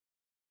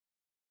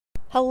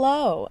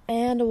Hello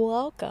and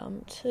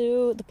welcome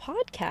to the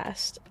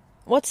podcast.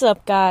 What's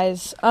up,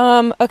 guys?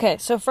 Okay,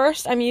 so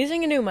first I'm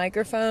using a new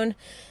microphone,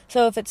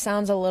 so if it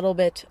sounds a little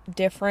bit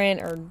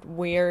different or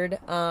weird,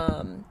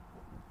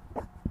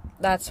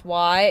 that's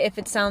why. If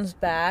it sounds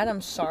bad, I'm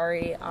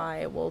sorry.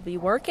 I will be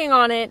working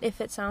on it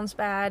if it sounds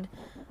bad.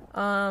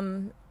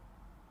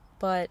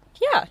 But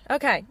yeah,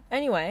 okay.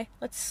 Anyway,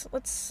 let's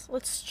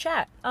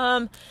chat.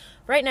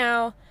 Right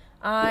now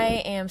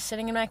I am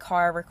sitting in my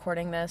car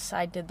recording this.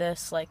 I did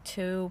this like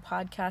 2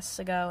 podcasts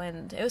ago,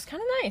 and it was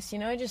kind of nice.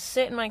 I just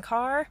sit in my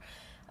car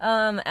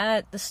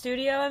at the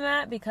studio I'm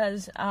at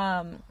because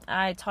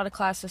I taught a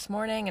class this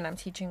morning, and I'm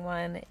teaching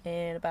one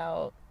in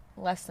about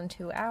less than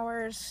 2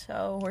 hours.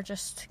 So we're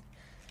just,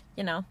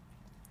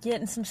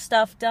 getting some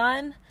stuff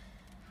done.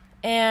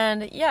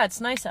 And yeah,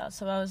 it's nice out.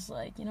 So I was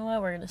like, you know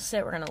what? We're going to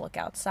sit, we're going to look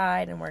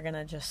outside, and we're going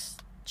to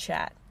just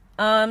chat.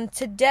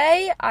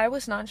 Today I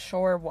was not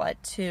sure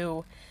what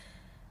to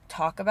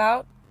talk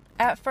about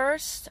at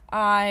first.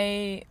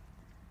 I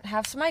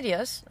have some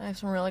ideas. I have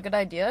some really good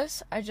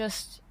ideas. I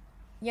just,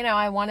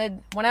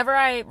 whenever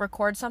I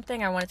record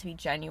something, I want it to be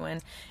genuine,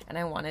 and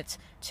I want it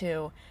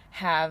to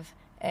have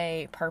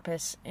a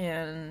purpose,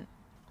 and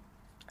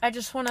I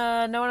just want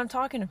to know what I'm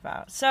talking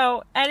about.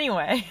 So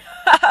anyway,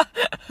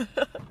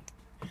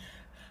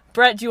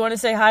 Brett, do you want to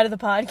say hi to the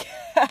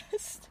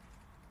podcast?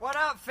 What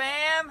up,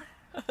 fam?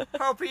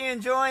 Hope you're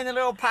enjoying the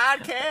little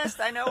podcast.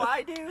 I know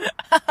I do.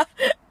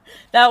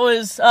 That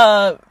was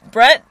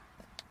Brett,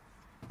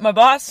 my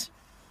boss.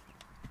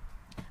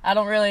 I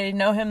don't really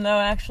know him though,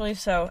 actually.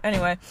 So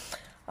anyway,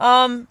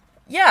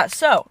 yeah.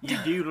 So you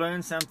do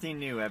learn something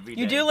new every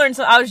day. You do learn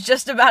something. I was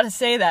just about to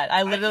say that.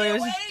 I literally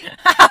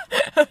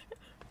was.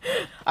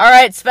 All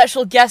right,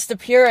 special guest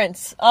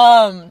appearance.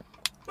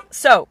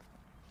 So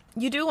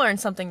you do learn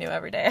something new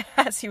every day,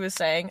 as he was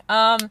saying.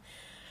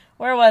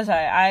 Where was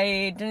I?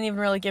 I didn't even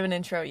really give an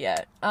intro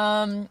yet.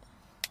 Where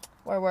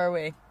were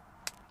we?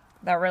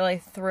 That really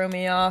threw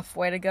me off.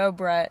 Way to go,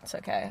 Brett. It's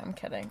okay. I'm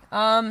kidding.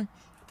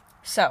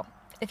 So,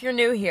 if you're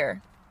new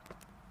here,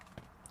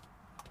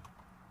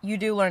 you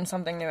do learn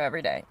something new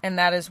every day. And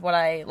that is what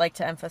I like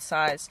to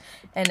emphasize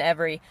in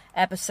every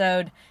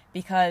episode.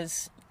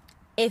 Because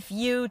if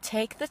you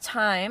take the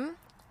time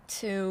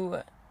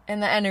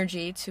and the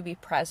energy to be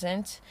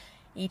present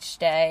each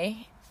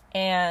day,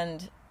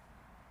 and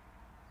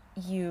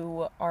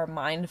you are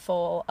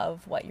mindful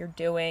of what you're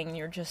doing,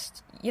 you're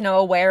just,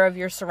 aware of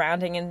your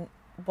surrounding and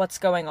what's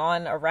going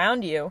on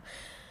around you,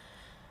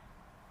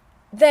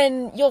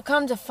 then you'll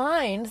come to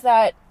find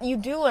that you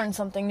do learn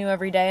something new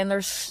every day, and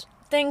there's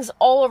things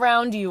all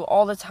around you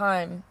all the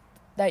time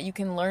that you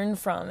can learn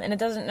from. And it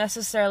doesn't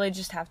necessarily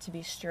just have to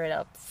be straight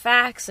up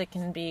facts. It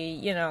can be,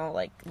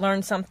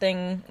 learn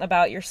something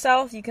about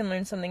yourself. You can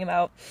learn something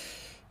about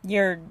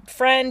your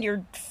friend,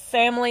 your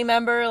family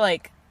member,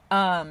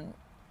 an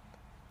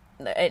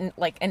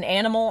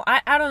animal.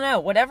 I don't know.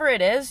 Whatever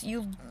it is,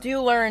 you do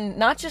learn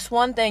not just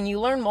one thing. You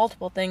learn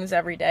multiple things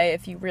every day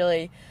if you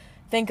really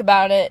think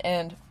about it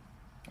and,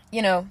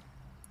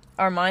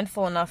 are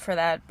mindful enough for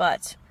that.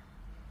 But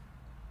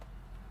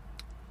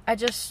I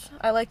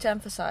like to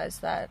emphasize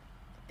that,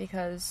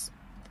 because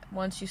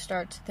once you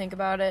start to think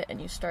about it and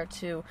you start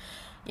to,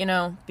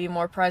 be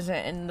more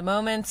present in the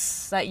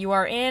moments that you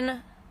are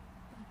in,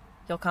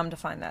 you'll come to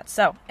find that.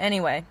 So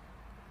anyway,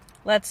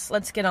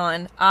 let's get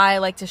on. I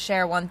like to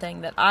share one thing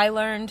that I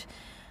learned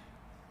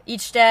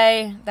each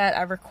day that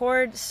I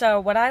record. So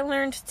what I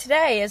learned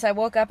today is I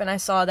woke up and I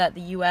saw that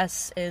the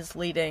U.S. is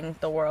leading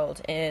the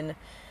world in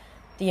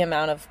the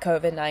amount of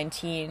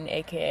COVID-19,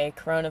 aka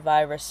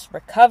coronavirus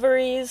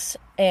recoveries.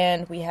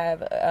 And we have,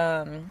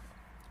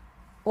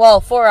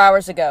 4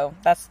 hours ago,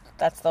 that's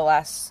the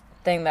last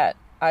thing that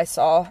I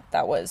saw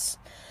that was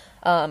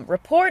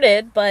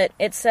reported, but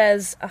it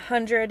says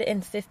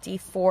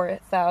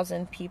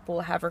 154,000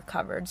 people have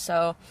recovered.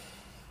 So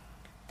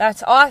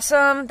that's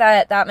awesome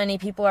that many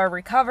people are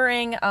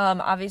recovering.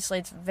 Obviously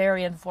it's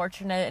very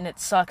unfortunate, and it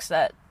sucks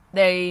that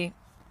they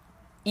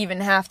even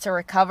have to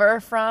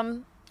recover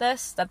from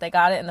this, that they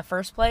got it in the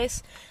first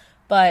place.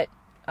 But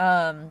we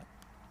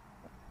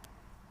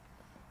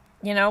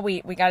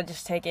gotta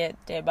just take it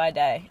day by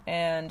day,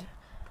 and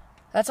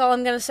that's all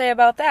I'm going to say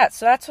about that.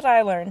 So that's what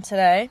I learned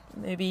today.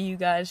 Maybe you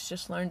guys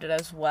just learned it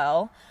as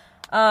well.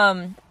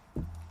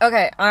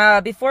 Okay,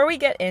 before we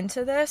get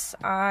into this,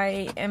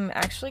 I am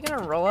actually going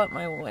to roll up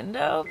my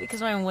window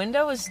because my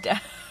window is down.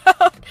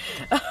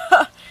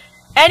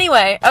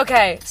 Anyway,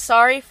 okay,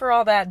 sorry for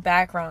all that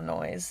background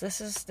noise.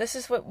 This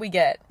is what we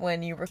get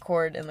when you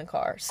record in the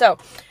car. So,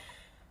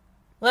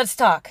 let's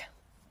talk.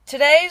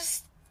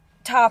 Today's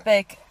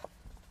topic,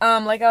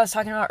 like I was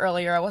talking about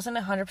earlier, I wasn't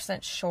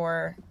 100%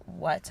 sure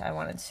what I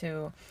wanted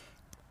to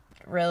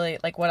really,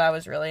 what I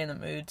was really in the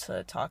mood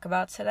to talk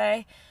about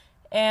today.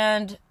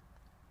 And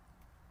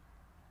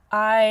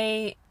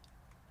I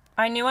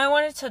knew I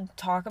wanted to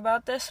talk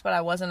about this, but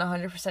I wasn't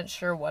 100%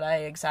 sure what I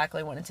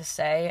exactly wanted to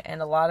say.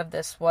 And a lot of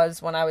this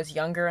was when I was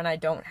younger, and I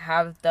don't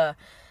have the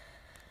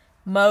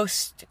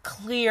most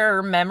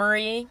clear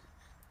memory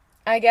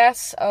I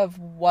guess, of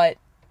what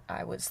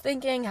I was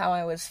thinking, how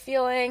I was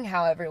feeling,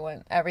 how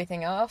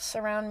everything else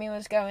around me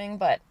was going,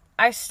 but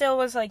I still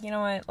was like, you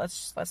know what,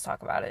 let's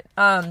talk about it.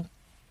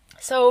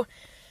 So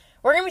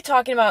we're going to be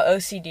talking about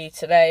OCD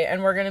today,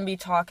 and we're going to be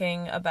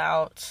talking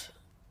about,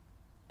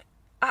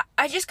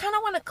 I just kind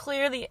of want to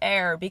clear the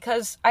air,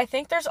 because I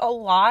think there's a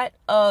lot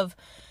of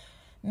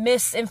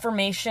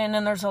misinformation,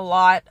 and there's a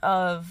lot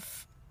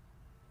of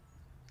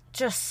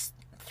just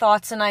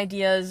thoughts and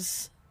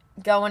ideas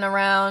going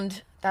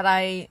around that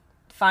I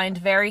find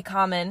very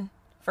common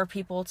for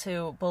people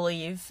to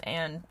believe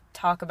and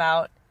talk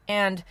about,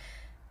 and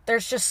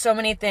there's just so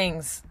many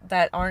things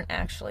that aren't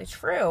actually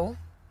true,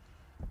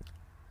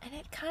 and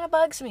it kind of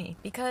bugs me,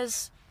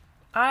 because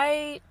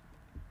I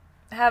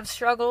have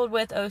struggled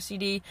with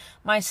OCD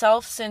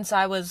myself since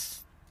I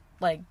was,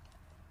 like,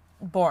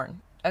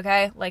 born,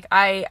 okay? Like,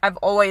 I've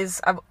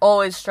always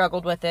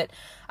struggled with it.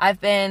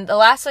 I've been, the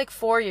last,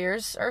 4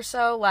 years or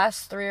so,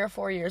 last 3 or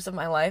 4 years of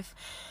my life,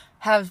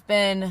 have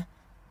been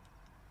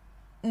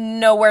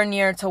nowhere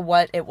near to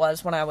what it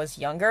was when I was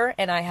younger,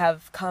 and I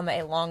have come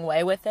a long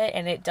way with it,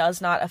 and it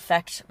does not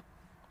affect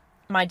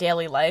my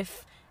daily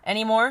life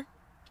anymore,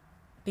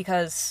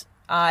 because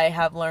I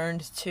have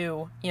learned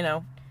to,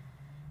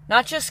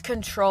 not just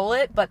control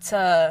it, but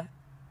to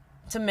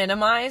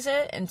minimize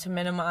it, and to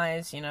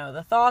minimize,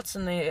 the thoughts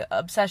and the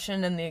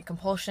obsession and the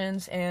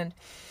compulsions, and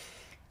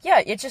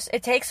yeah,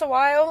 it takes a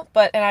while,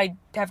 and I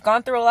have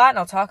gone through a lot, and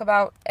I'll talk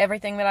about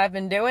everything that I've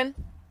been doing,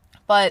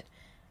 but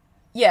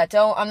yeah,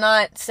 I'm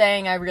not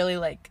saying I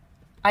really,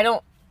 I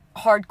don't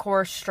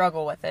hardcore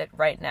struggle with it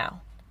right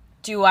now.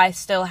 Do I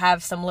still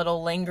have some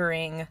little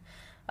lingering,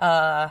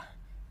 I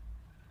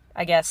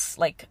guess,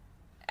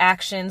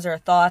 actions or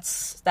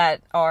thoughts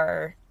that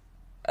are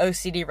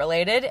OCD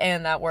related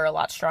and that were a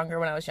lot stronger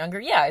when I was younger?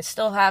 Yeah, I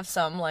still have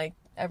some,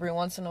 every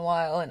once in a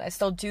while, and I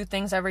still do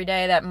things every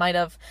day that might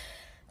have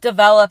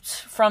developed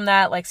from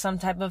that, some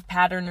type of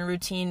pattern or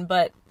routine,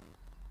 but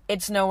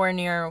it's nowhere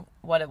near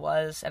what it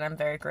was, and I'm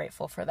very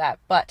grateful for that.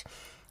 But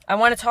I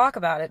want to talk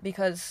about it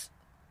because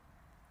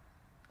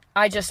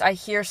I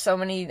hear so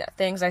many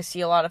things. I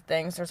see a lot of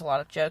things. There's a lot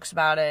of jokes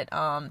about it.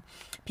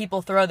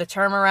 People throw the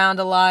term around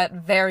a lot,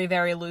 very,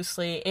 very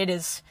loosely. It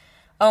is,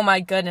 oh my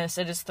goodness,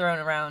 it is thrown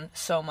around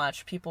so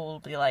much. People will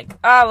be like,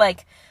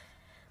 I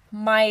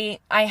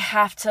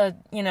have to,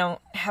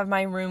 have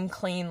my room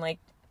clean.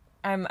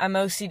 I'm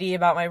OCD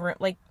about my room.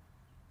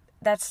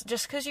 That's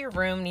just because your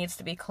room needs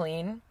to be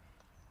clean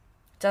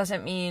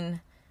doesn't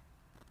mean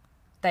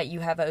that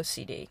you have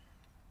OCD.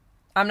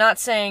 I'm not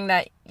saying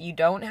that you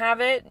don't have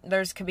it.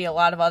 Could be a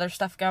lot of other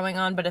stuff going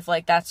on, but if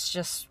that's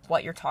just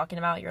what you're talking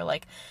about, you're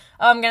like,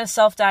 oh, I'm going to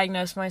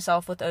self-diagnose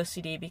myself with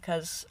OCD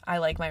because I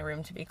like my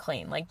room to be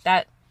clean.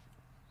 That,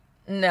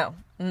 no.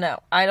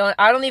 I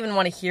don't even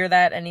want to hear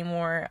that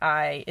anymore.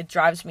 It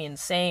drives me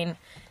insane.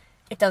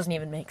 It doesn't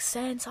even make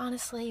sense,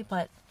 honestly,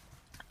 but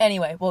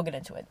anyway, we'll get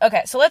into it.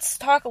 Okay, so let's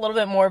talk a little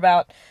bit more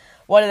about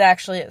what it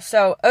actually is.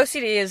 So,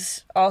 OCD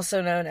is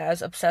also known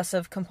as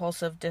obsessive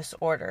compulsive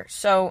disorder.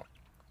 So,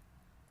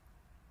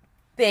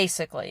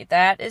 basically,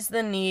 that is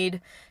the need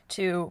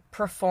to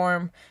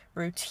perform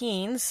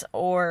routines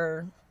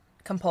or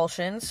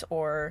compulsions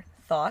or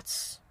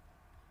thoughts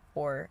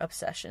or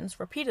obsessions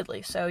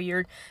repeatedly. So,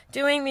 you're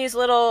doing these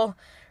little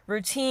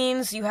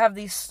routines, you have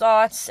these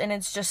thoughts, and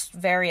it's just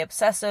very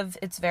obsessive,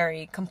 it's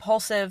very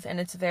compulsive, and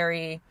it's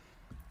very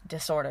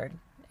disordered,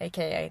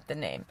 aka the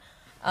name.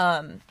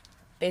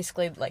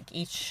 Basically,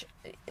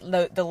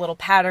 the little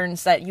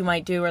patterns that you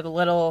might do, or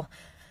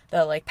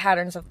the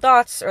patterns of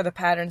thoughts, or the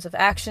patterns of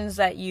actions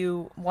that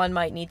one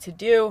might need to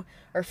do,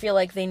 or feel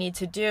like they need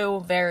to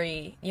do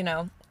very,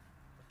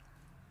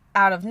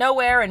 out of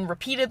nowhere and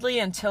repeatedly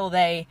until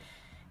they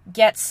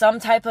get some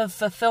type of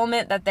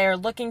fulfillment that they're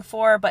looking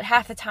for, but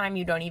half the time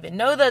you don't even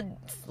know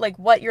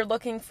what you're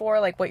looking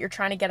for, what you're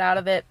trying to get out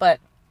of it, but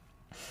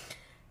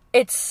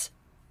it's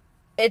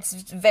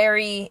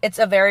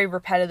a very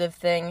repetitive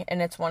thing,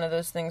 and it's one of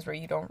those things where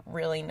you don't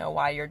really know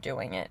why you're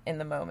doing it in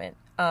the moment.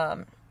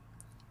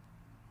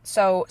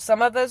 So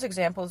some of those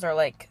examples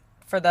are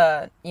for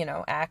the,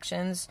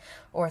 actions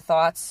or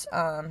thoughts,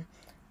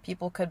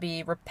 people could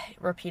be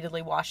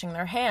repeatedly washing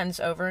their hands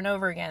over and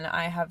over again.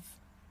 I have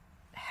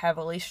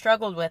heavily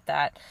struggled with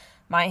that.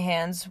 My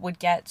hands would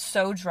get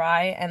so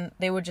dry, and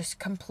they would just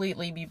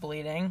completely be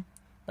bleeding.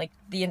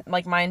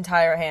 My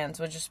entire hands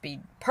would just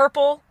be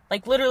purple.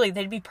 Literally,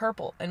 they'd be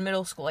purple in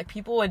middle school.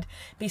 People would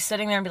be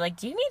sitting there and be like,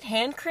 do you need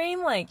hand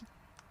cream?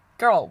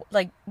 Girl,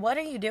 what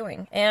are you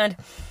doing? And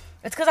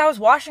it's because I was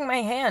washing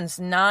my hands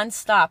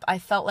nonstop. I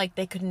felt like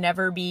they could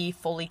never be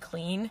fully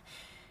clean.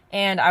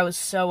 And I was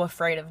so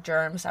afraid of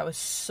germs. I was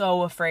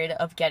so afraid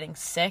of getting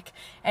sick.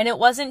 And it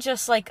wasn't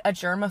just a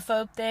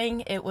germaphobe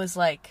thing. It was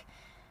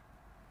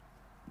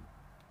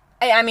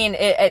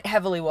it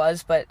heavily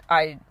was, but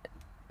I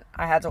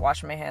had to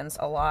wash my hands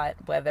a lot,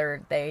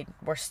 whether they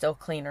were still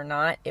clean or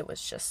not. It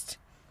was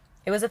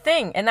a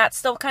thing. And that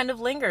still kind of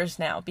lingers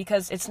now,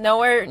 because it's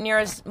nowhere near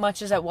as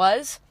much as it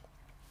was,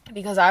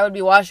 because I would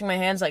be washing my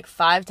hands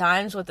 5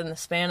 times within the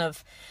span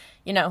of,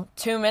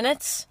 2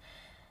 minutes,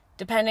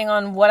 depending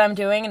on what I'm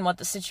doing and what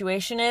the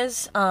situation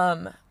is.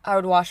 I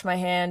would wash my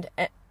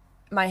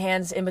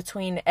hands in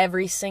between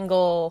every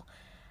single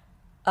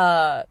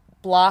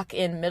block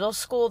in middle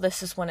school.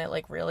 This is when it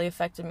like really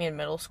affected me in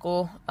middle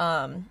school.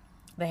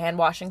 The hand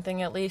washing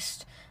thing, at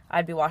least.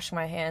 I'd be washing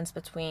my hands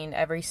between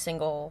every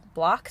single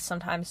block,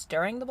 sometimes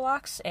during the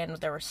blocks, and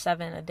there were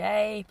 7 a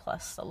day,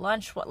 plus the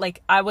lunch.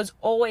 I was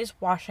always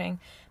washing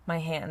my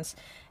hands,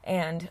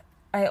 and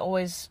I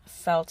always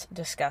felt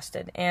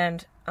disgusted.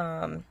 And,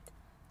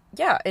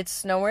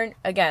 it's nowhere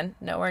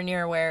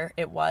near where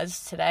it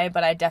was today,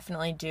 but I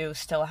definitely do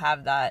still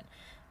have that,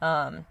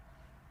 I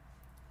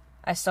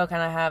still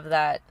kind of have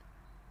that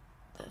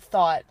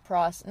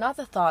not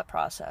the thought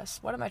process.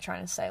 What am I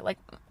trying to say? Like,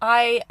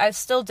 I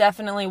still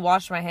definitely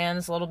wash my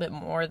hands a little bit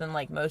more than,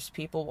 like, most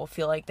people will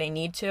feel like they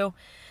need to,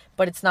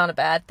 but it's not a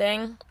bad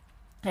thing,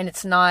 and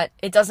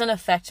it doesn't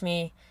affect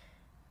me,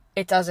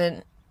 it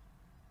doesn't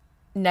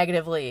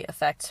negatively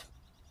affect,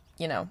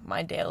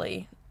 my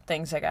daily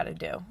things I gotta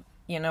do.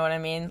 You know what I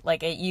mean?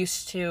 Like, it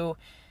used to,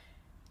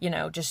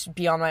 just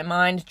be on my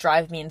mind,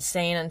 drive me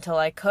insane until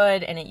I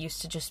could, and it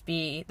used to just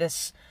be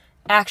this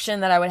action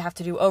that I would have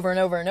to do over and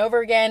over and over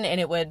again, and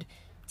it would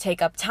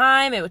take up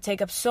time. It would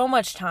take up so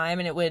much time,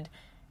 and it would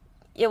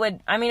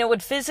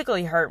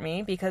physically hurt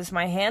me because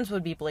my hands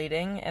would be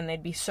bleeding and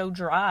they'd be so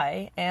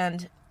dry,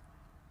 and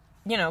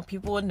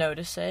people would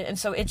notice it, and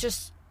so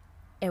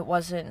it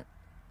wasn't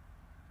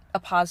a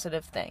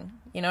positive thing.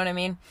 You know what I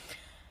mean?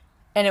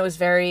 And it was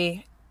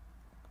very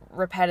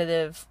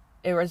repetitive.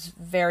 It was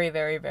very,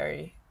 very,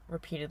 very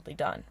repeatedly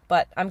done.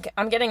 But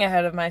I'm getting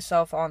ahead of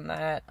myself on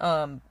that.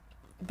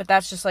 But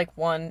that's just like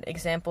one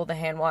example, the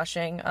hand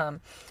washing.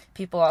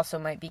 People also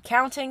might be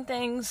counting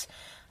things.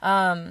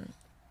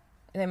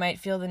 They might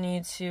feel the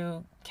need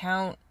to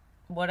count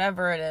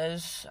whatever it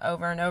is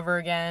over and over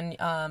again.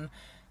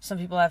 Some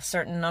people have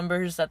certain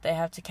numbers that they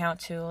have to count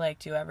to, like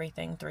do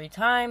everything 3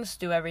 times,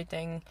 do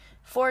everything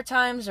 4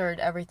 times, or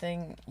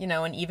everything,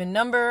 an even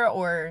number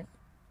or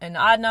an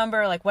odd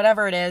number, like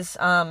whatever it is.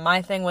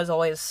 My thing was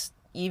always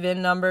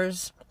even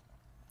numbers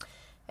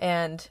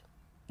and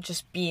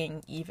just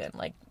being even,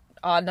 like,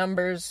 odd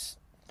numbers,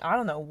 I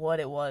don't know what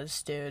it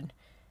was, dude,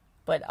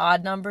 but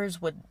odd numbers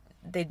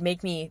they'd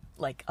make me,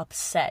 like,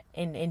 upset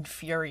and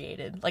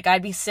infuriated. Like,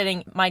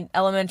 my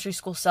elementary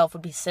school self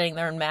would be sitting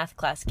there in math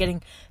class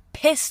getting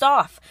pissed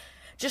off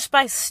just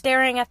by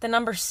staring at the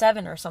number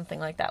 7 or something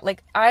like that.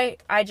 Like, I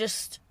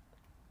just,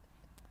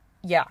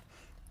 yeah,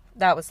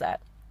 that was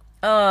that.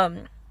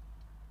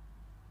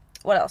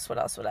 What else?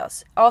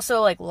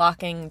 Also, like,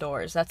 locking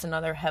doors. That's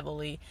another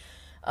heavily,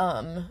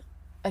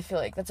 I feel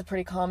like that's a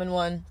pretty common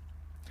one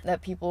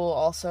that people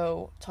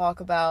also talk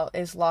about,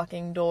 is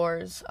locking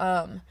doors.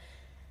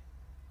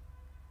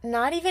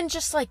 Not even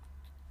just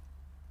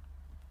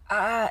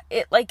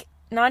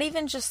not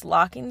even just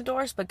locking the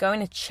doors, but going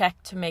to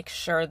check to make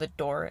sure the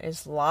door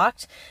is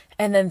locked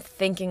and then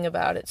thinking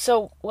about it.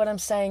 So what I'm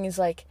saying is,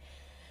 like,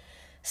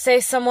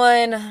 say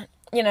someone,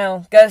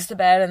 goes to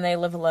bed and they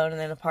live alone in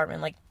an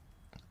apartment, like,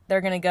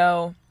 they're going to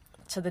go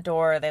to the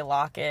door, they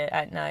lock it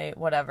at night,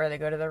 whatever, they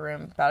go to their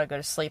room, about to go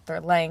to sleep,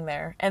 they're laying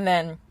there, and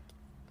then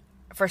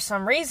for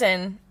some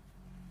reason,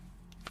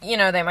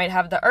 they might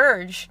have the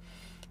urge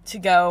to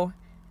go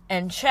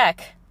and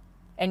check,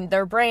 and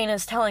their brain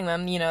is telling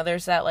them,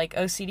 there's that, like,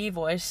 OCD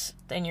voice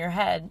in your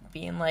head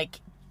being like,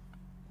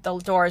 the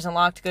door isn't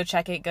locked, go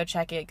check it, go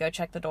check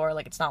the door,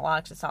 like, it's not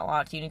locked,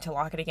 you need to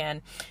lock it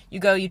again. You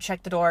go, you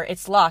check the door,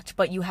 it's locked,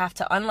 but you have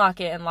to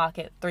unlock it and lock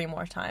it 3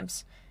 more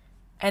times,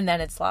 and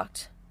then it's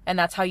locked. And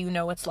that's how you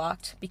know it's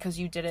locked, because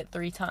you did it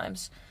 3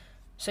 times.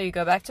 So you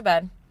go back to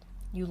bed,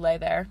 you lay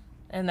there,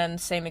 and then the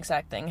same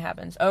exact thing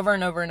happens over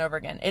and over and over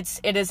again.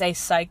 It is a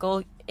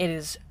cycle. It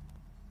is,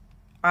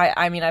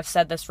 I mean, I've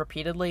said this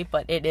repeatedly,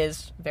 but it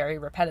is very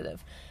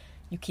repetitive.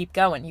 You keep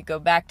going. You go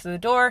back to the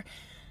door.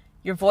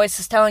 Your voice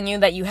is telling you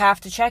that you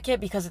have to check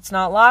it because it's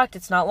not locked.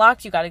 It's not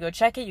locked. You got to go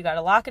check it. You got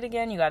to lock it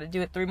again. You got to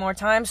do it 3 more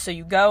times. So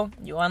you go,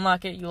 you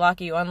unlock it, you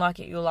lock it, you unlock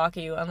it, you lock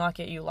it, you unlock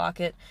it, you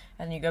lock it,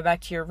 and you go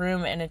back to your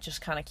room, and it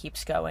just kind of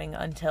keeps going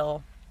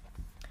until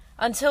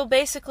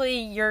basically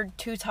you're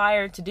too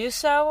tired to do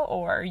so,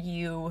 or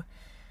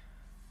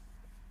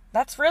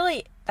that's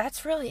really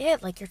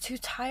it. Like, you're too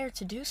tired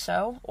to do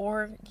so,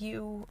 or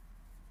you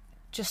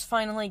just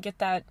finally get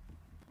that,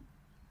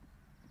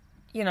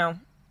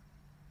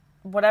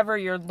 whatever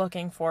you're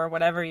looking for,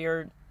 whatever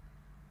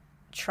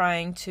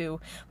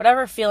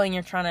feeling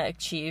you're trying to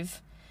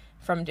achieve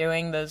from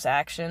doing those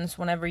actions,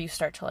 whenever you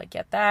start to, like,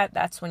 get that,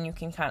 that's when you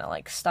can kind of,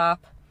 like,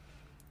 stop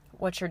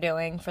what you're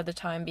doing for the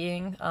time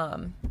being.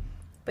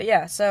 But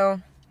yeah,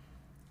 so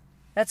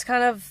that's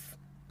kind of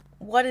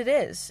what it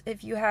is.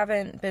 If you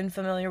haven't been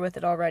familiar with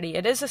it already,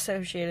 it is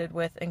associated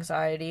with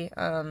anxiety,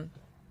 or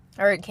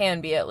it can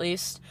be, at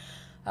least.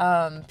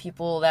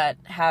 People that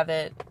have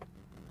it,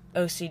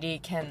 OCD,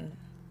 can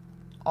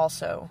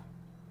also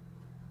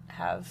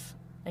have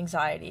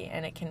anxiety,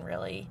 and it can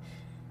really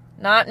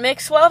not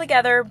mix well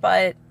together,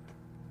 but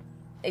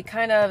it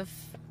kind of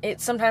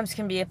it sometimes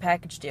can be a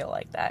package deal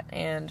like that,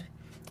 and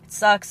it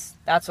sucks.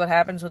 That's what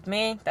happens with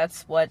me.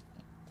 That's what,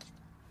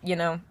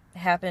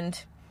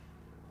 happened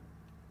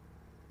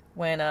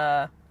when,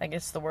 I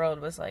guess the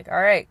world was like,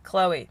 all right,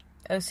 Chloe,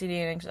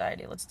 OCD and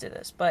anxiety, let's do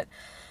this. But,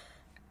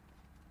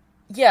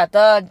 yeah,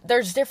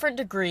 there's different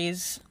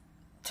degrees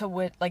to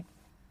what, like,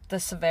 the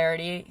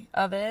severity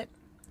of it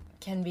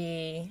can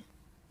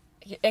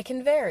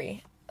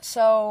vary.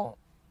 So,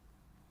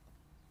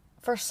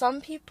 for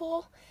some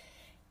people,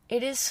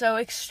 it is so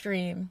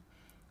extreme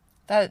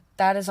that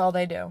is all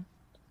they do.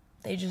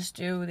 They just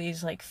do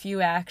these, like,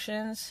 few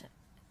actions,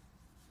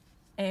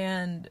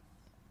 and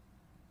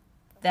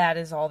that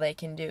is all they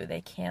can do. They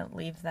can't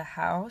leave the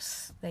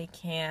house. They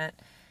can't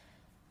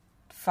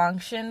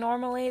function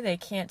normally. They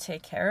can't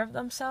take care of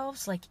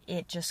themselves. Like,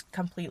 it just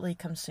completely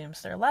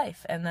consumes their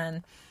life. And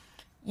then,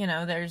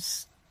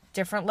 there's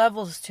different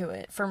levels to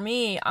it. For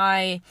me,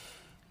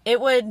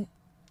 it would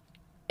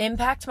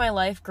impact my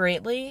life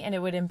greatly, and it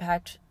would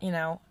impact,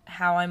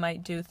 how I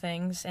might do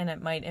things, and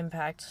it might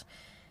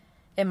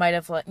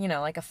have,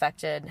 like,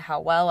 affected how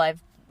well I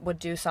would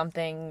do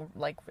something,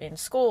 like, in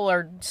school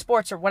or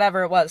sports or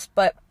whatever it was.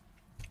 But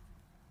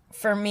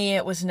for me,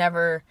 it was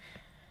never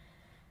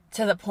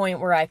to the point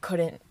where I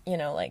couldn't,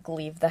 like,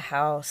 leave the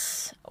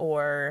house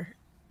or,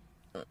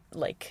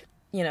 like,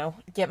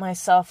 get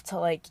myself to,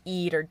 like,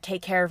 eat or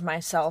take care of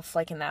myself,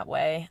 like, in that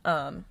way.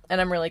 And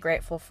I'm really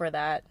grateful for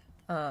that.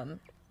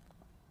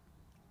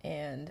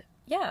 And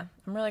yeah,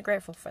 I'm really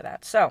grateful for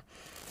that. So,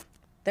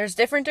 there's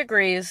different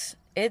degrees.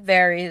 It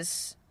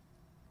varies.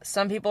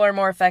 Some people are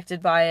more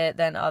affected by it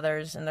than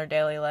others in their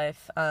daily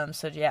life.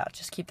 So yeah,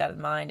 just keep that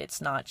in mind.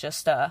 It's not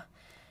just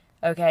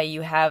okay,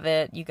 you have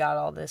it, you got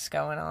all this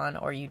going on,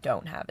 or you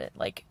don't have it.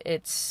 Like,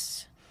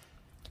 it's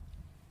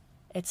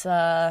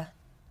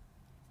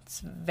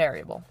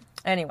variable.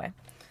 Anyway,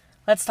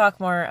 let's talk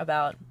more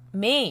about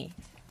me.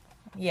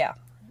 Yeah.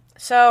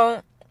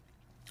 So,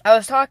 I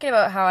was talking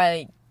about how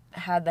I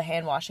had the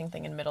hand washing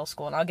thing in middle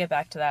school, and I'll get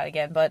back to that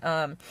again, but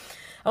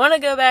I want to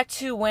go back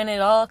to when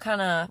it all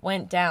kind of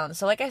went down.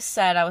 So, like I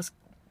said, I was,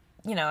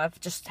 I've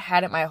just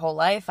had it my whole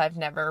life. I've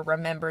never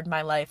remembered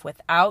my life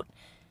without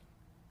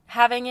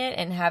having it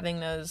and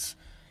having those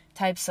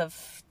types of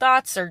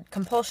thoughts or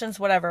compulsions,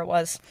 whatever it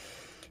was.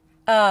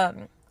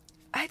 I'd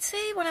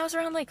say when I was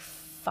around, like,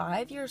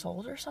 5 years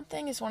old or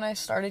something is when I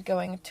started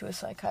going to a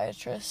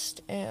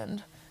psychiatrist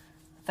and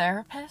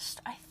therapist,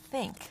 I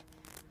think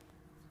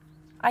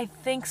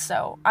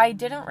so. I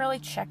didn't really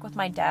check with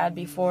my dad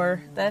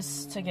before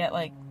this to get,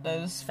 like,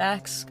 those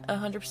facts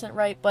 100%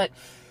 right, but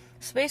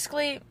so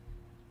basically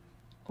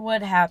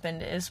what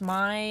happened is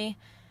my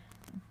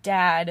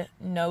dad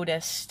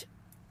noticed,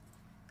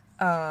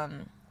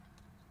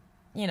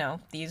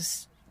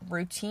 these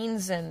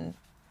routines and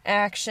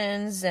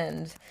actions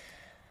and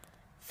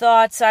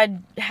thoughts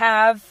I'd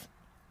have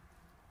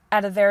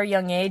at a very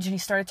young age, and he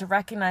started to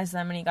recognize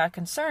them, and he got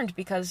concerned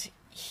because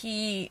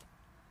he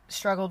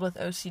struggled with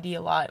OCD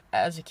a lot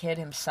as a kid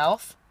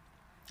himself.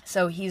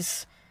 So he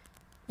was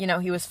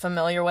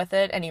familiar with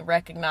it, and he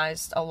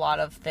recognized a lot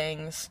of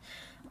things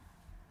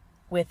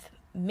with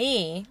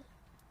me,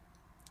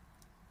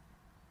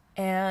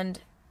 and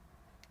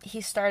he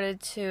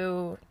started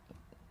to,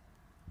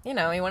 he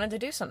wanted to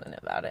do something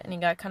about it, and he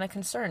got kind of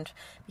concerned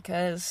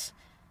because,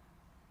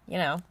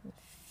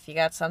 if you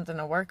got something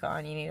to work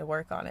on, you need to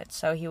work on it.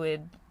 So he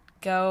would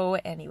go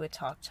and he would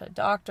talk to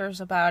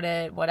doctors about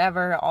it,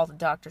 whatever. All the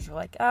doctors were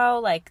like, oh,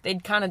 like,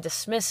 they'd kind of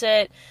dismiss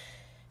it,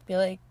 be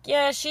like,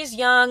 yeah, she's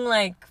young,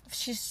 like,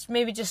 she's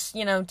maybe just,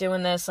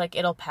 doing this, like,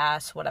 it'll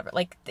pass, whatever.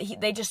 Like,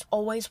 they just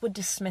always would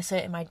dismiss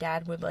it, and my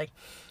dad would, like,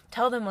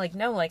 tell them, like,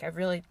 no, like, I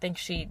really think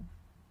she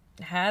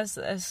has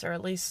this, or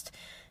at least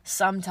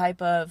some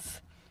type of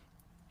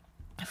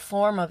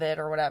form of it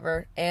or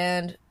whatever.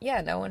 And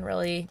yeah, no one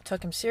really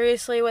took him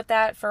seriously with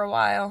that for a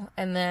while,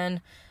 and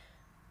then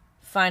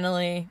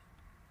finally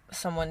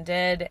someone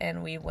did,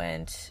 and we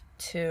went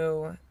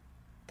to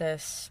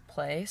this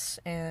place,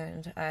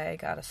 and I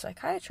got a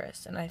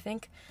psychiatrist, and I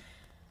think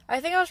I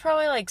was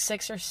probably like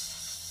 6 or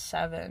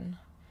 7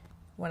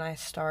 when I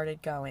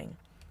started going.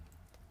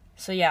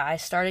 So yeah, I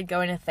started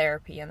going to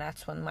therapy, and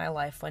that's when my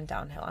life went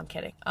downhill. I'm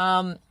kidding.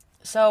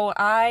 So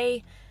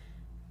I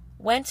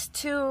went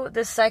to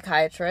this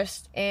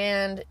psychiatrist,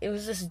 and it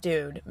was this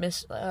dude,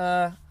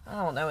 I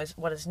don't know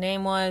what his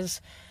name was.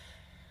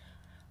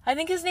 I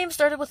think his name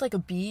started with, like, a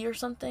B or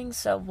something,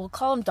 so we'll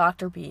call him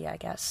Dr. B, I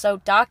guess. So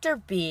Dr.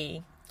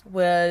 B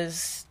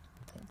was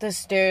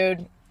this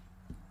dude.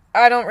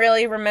 I don't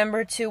really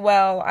remember too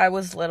well. I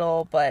was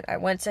little, but I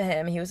went to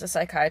him. He was a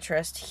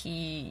psychiatrist.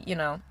 He,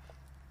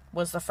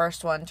 was the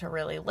first one to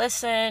really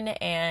listen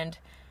and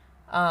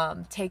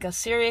take us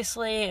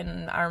seriously.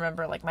 And I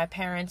remember, like, my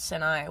parents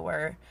and I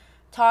were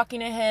talking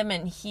to him,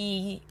 and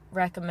he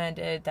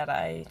recommended that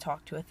I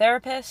talk to a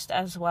therapist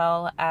as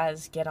well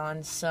as get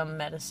on some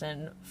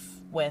medicine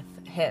with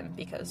him,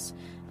 because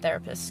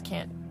therapists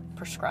can't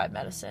prescribe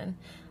medicine.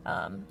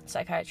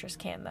 Psychiatrists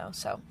can, though.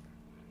 So,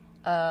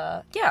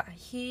 yeah,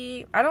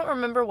 I don't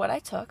remember what I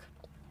took.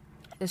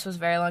 This was a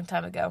very long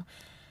time ago.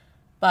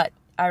 But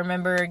I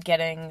remember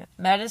getting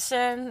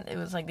medicine. It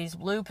was like these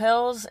blue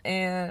pills,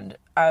 and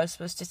I was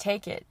supposed to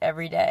take it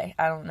every day.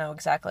 I don't know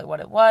exactly what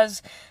it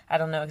was. I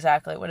don't know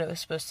exactly what it was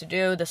supposed to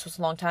do. This was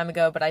a long time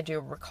ago, but I do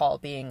recall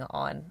being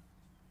on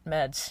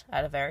meds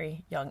at a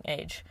very young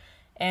age.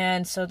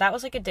 And so that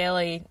was like a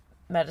daily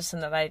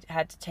medicine that I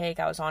had to take.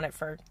 I was on it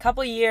for a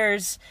couple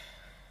years.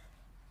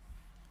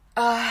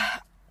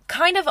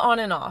 Kind of on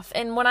and off.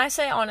 And when I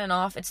say on and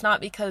off, it's not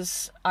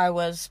because I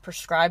was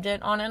prescribed it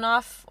on and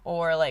off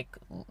or like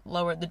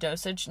lowered the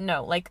dosage.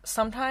 No, like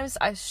sometimes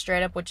I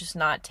straight up would just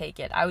not take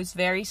it. I was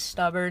very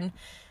stubborn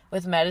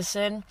with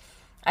medicine.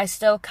 I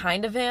still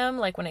kind of am,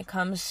 like when it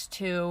comes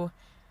to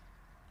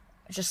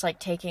just like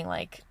taking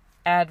like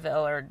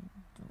Advil or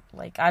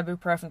like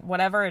ibuprofen,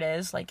 whatever it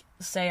is. Like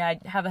say I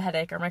have a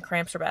headache or my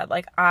cramps are bad,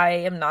 like I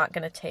am not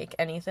going to take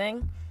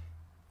anything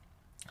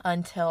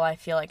until I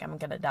feel like I'm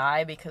gonna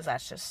die, because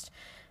that's just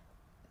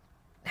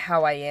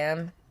how I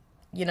am,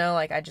 you know,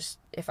 like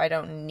if I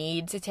don't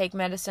need to take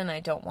medicine, I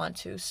don't want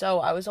to. So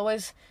I was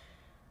always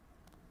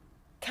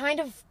kind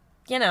of,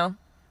 you know,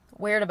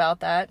 weird about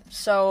that.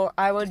 So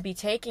I would be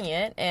taking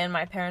it, and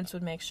my parents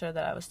would make sure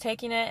that I was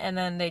taking it, and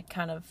then they'd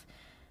kind of,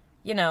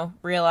 you know,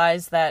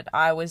 realize that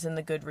I was in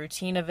the good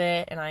routine of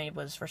it, and I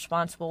was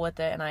responsible with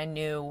it, and I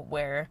knew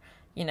where,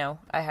 you know,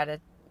 I had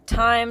a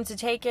time to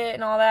take it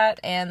and all that.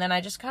 And then I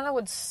just kind of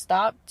would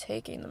stop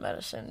taking the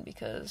medicine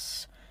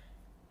because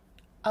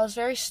I was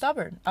very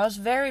stubborn. I was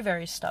very,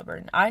 very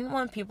stubborn. I didn't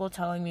want people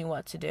telling me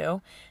what to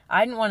do.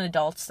 I didn't want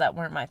adults that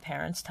weren't my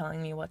parents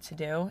telling me what to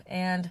do.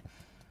 And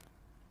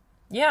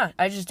yeah,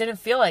 I just didn't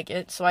feel like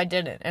it, so I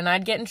didn't. And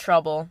I'd get in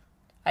trouble.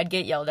 I'd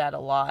get yelled at a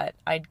lot.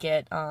 I'd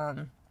get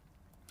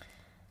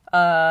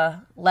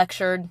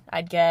lectured.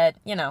 I'd get,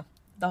 you know,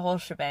 the whole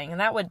shebang.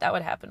 And that would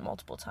happen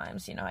multiple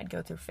times. You know, I'd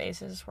go through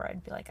phases where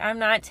I'd be like, I'm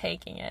not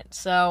taking it.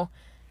 So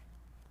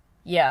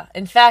yeah.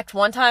 In fact,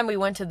 one time we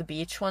went to the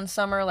beach one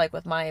summer, like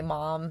with my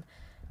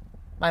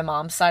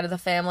mom's side of the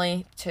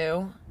family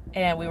too.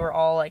 And we were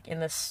all like in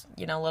this,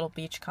 you know, little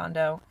beach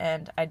condo,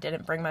 and I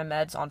didn't bring my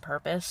meds on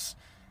purpose.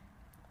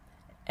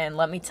 And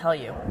let me tell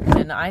you,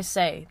 and I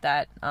say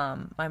that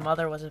my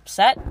mother was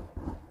upset.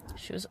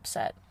 She was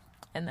upset.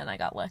 And then I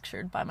got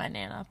lectured by my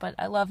Nana. But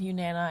I love you,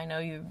 Nana. I know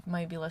you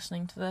might be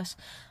listening to this.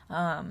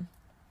 Love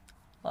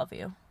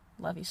you.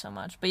 Love you so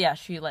much. But yeah,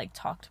 she like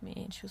talked to me,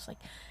 and she was like,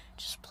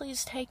 just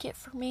please take it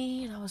for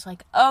me. And I was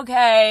like,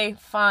 okay,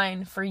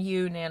 fine, for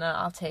you, Nana.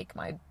 I'll take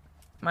my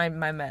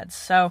meds.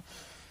 So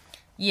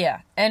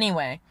yeah,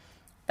 anyway,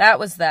 that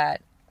was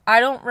that. I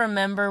don't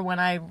remember when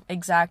I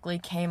exactly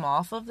came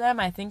off of them.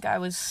 I think I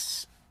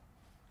was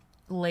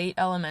late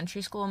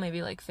elementary school,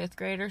 maybe like 5th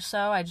grade or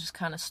so. I just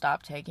kind of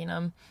stopped taking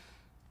them.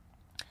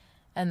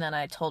 And then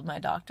I told my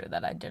doctor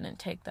that I didn't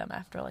take them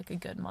after like a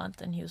good month.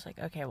 And he was like,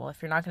 okay, well,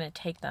 if you're not going to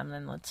take them,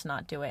 then let's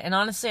not do it. And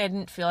honestly, I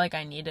didn't feel like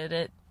I needed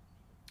it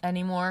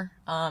anymore.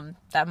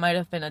 That might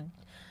have been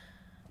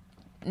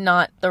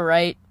not the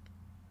right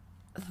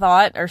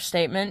thought or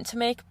statement to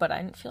make, but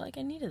I didn't feel like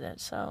I needed it.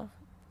 So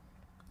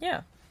yeah,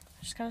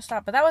 I just kind of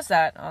stopped. But that was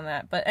that on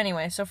that. But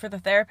anyway, so for the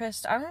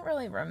therapist, I don't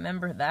really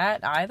remember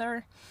that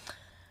either.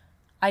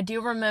 I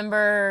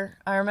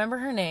remember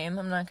her name.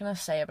 I'm not going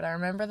to say it, but I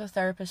remember the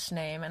therapist's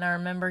name, and I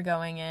remember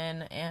going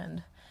in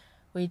and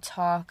we'd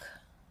talk.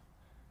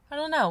 I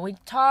don't know. We'd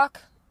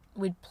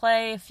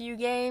play a few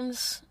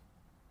games,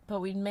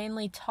 but we'd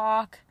mainly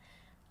talk.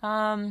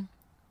 Yeah.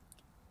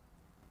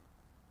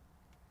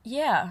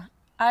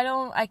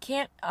 I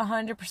can't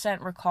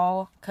 100%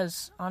 recall,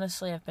 because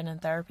honestly, I've been in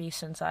therapy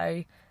since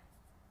my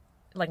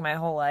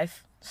whole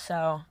life.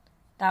 So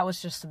that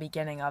was just the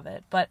beginning of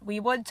it. But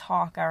we would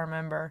talk, I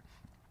remember.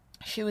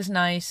 She was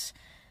nice.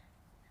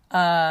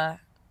 Yeah,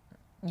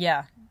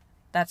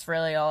 that's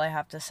really all I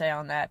have to say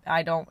on that.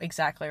 I don't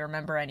exactly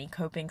remember any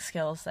coping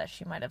skills that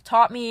she might have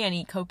taught me,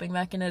 any coping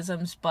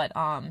mechanisms, but,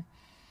 I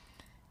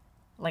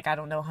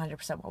don't know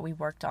 100% what we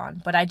worked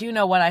on. But I do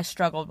know what I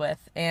struggled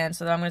with, and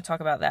so I'm going to talk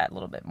about that a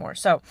little bit more.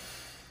 So,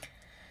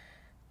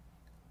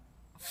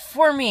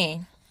 for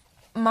me,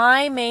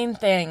 my main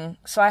thing,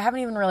 so I haven't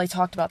even really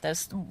talked about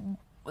this.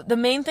 The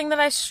main thing that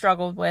I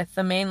struggled with,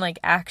 the main,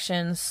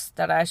 actions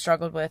that I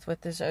struggled with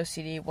this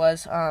OCD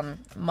was,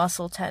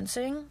 muscle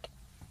tensing.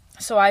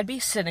 So I'd be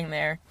sitting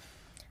there,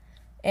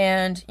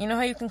 and you know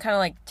how you can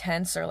kind of,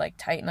 tense or,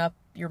 tighten up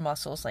your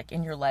muscles,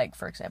 in your leg,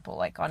 for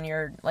example, on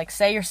your,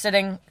 say you're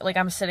sitting,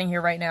 I'm sitting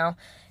here right now,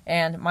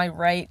 and my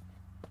right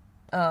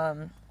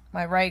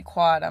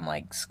quad,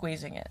 I'm,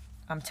 squeezing it.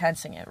 I'm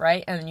tensing it,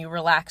 right? And then you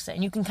relax it,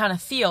 and you can kind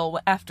of feel,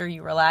 after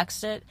you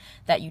relaxed it,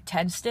 that you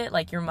tensed it,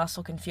 your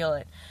muscle can feel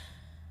it.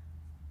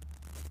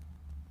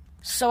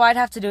 So I'd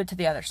have to do it to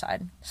the other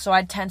side. So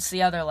I'd tense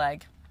the other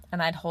leg,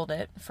 and I'd hold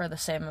it for the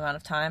same amount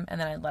of time,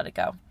 and then I'd let it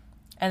go.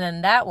 And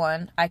then that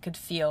one, I could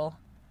feel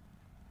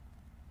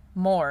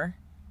more,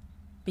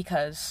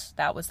 because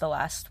that was the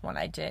last one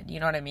I did.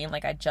 You know what I mean?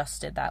 I just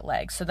did that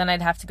leg. So then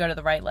I'd have to go to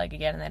the right leg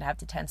again, and I'd have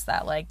to tense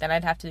that leg. Then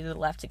I'd have to do the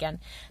left again.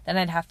 Then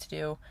I'd have to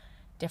do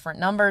different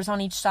numbers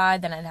on each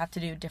side. Then I'd have to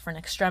do different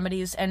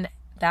extremities. And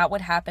that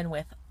would happen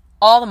with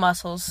all the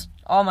muscles,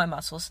 all my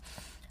muscles.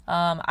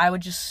 I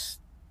would just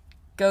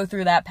go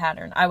through that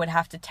pattern. I would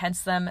have to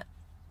tense them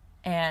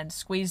and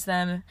squeeze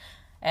them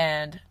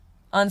and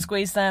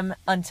unsqueeze them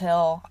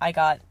until I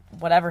got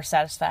whatever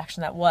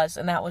satisfaction that was,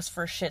 and that was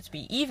for shit to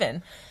be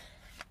even.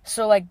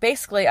 So, like,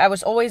 basically, I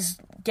was always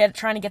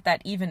trying to get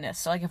that evenness.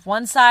 So, like, if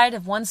one side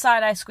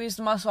I squeezed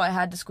the muscle, I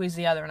had to squeeze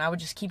the other, and I would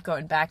just keep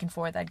going back and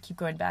forth. I'd keep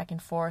going back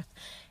and forth,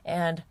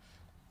 and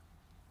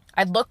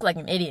I'd look like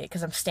an idiot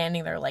because I'm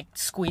standing there, like,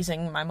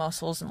 squeezing my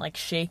muscles and, like,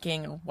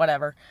 shaking and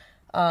whatever.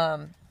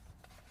 But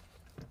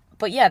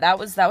yeah, that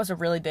was a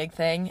really big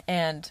thing,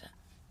 and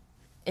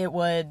it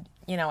would,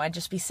 you know, I'd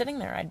just be sitting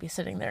there. I'd be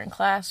sitting there in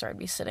class, or I'd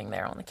be sitting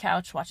there on the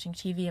couch watching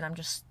TV, and I'm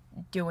just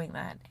doing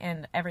that,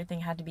 and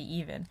everything had to be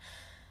even.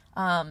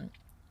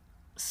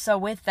 So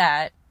with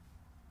that,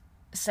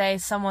 say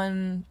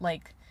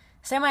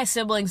my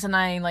siblings and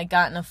I, like,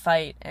 got in a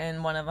fight,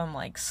 and one of them,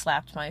 like,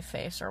 slapped my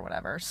face or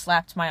whatever,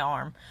 slapped my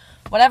arm.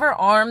 Whatever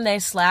arm they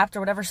slapped, or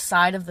whatever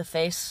side of the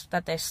face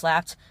that they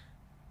slapped,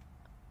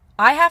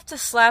 I have to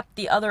slap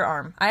the other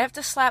arm. I have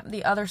to slap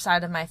the other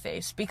side of my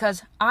face,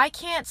 because I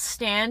can't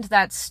stand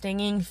that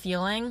stinging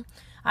feeling.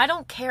 I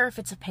don't care if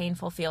it's a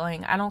painful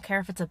feeling. I don't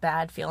care if it's a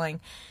bad feeling.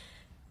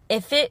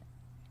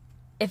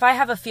 If I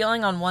have a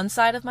feeling on one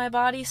side of my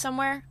body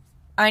somewhere,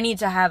 I need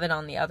to have it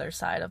on the other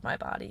side of my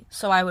body.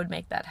 So I would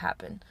make that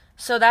happen.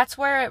 So that's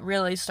where it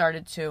really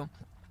started to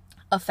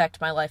affect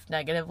my life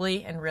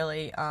negatively and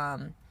really,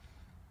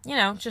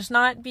 just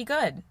not be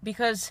good.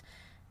 Because,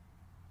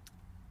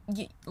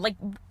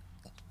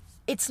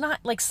 it's not,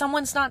 like,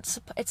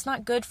 it's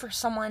not good for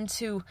someone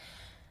to,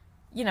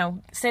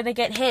 say they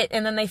get hit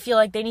and then they feel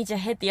like they need to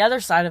hit the other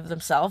side of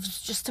themselves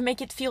just to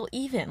make it feel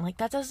even. Like,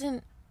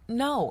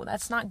 no,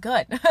 that's not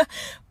good.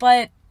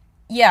 But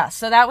yeah,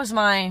 so that was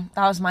my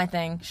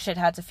thing. Shit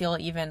had to feel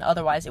even,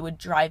 otherwise it would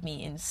drive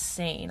me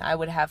insane. I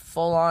would have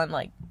full on,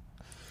 like,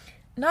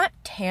 not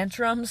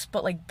tantrums,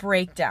 but, like,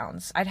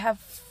 breakdowns. I'd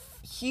have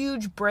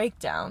huge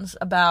breakdowns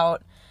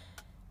about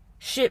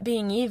shit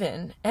being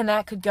even, and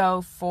that could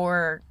go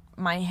for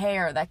my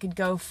hair, that could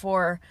go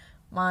for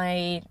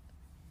my,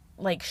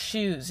 like,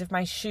 shoes. If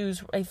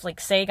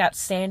say I got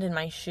sand in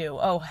my shoe,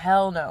 oh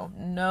hell no.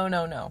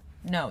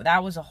 No,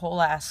 that was a whole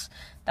ass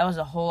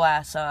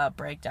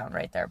breakdown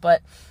right there.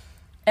 But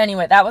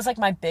anyway, that was, like,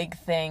 my big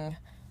thing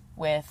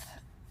with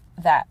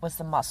that, was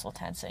the muscle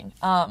tensing.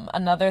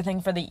 Another thing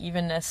for the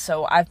evenness,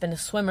 so I've been a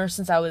swimmer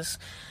since I was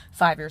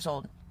 5 years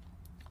old.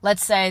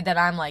 Let's say that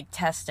I'm, like,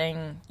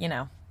 testing,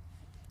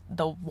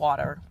 the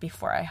water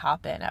before I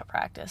hop in at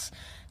practice.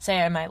 Say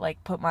I might,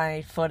 like, put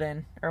my foot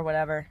in or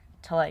whatever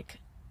to, like,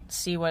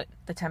 see what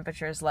the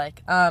temperature is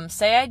like.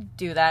 Say I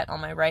do that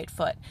on my right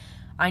foot.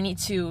 I need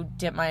to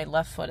dip my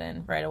left foot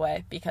in right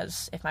away,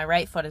 because if my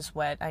right foot is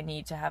wet, I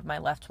need to have my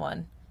left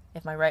one.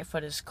 If my right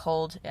foot is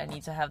cold, I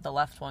need to have the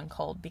left one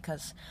cold,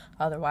 because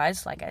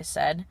otherwise, like I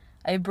said,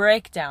 a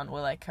breakdown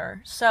will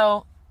occur.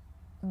 So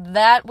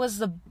that was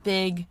the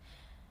big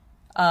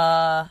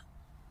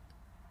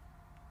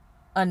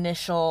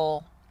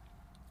initial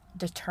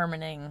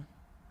determining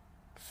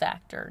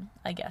factor,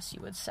 I guess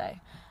you would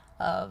say,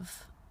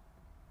 of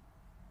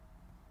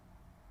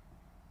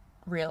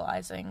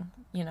realizing,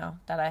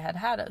 that I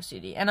had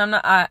OCD. And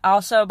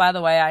also, by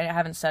the way, I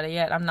haven't said it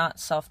yet, I'm not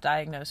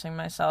self-diagnosing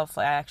myself.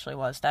 I actually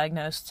was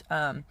diagnosed,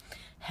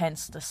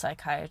 hence the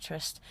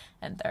psychiatrist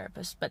and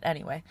therapist. But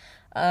anyway,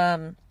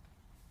 yeah,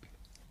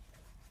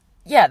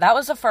 that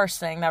was the first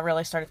thing that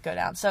really started to go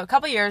down. So a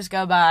couple years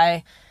go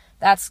by,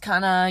 that's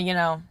kind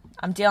of,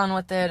 I'm dealing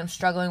with it, I'm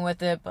struggling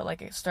with it, but,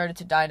 like, it started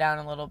to die down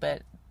a little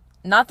bit.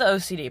 Not the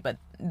OCD, but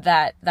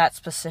that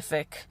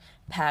specific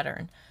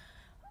pattern.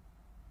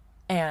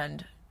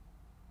 And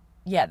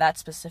yeah, that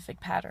specific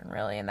pattern,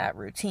 really, and that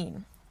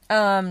routine.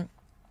 The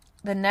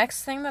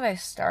next thing that I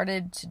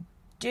started to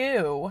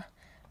do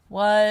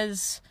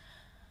was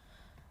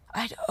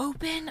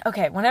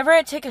whenever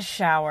I take a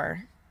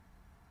shower,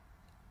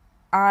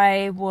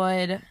 I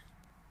would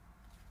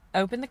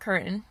open the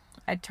curtain,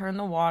 I'd turn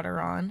the water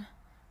on,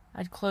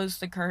 I'd close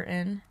the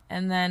curtain,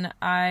 and then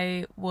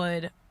I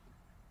would,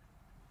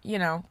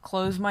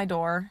 close my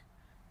door,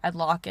 I'd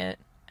lock it,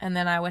 and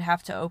then I would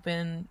have to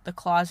open the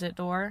closet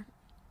door,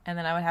 and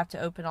then I would have to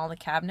open all the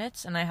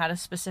cabinets, and I had a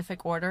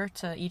specific order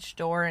to each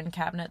door and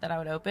cabinet that I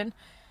would open.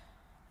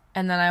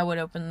 And then I would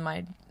open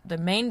the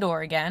main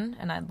door again,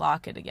 and I'd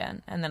lock it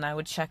again, and then I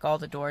would check all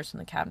the doors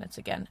and the cabinets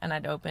again, and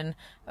I'd open,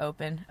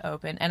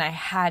 and I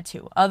had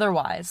to,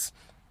 otherwise.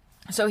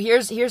 So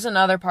here's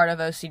another part of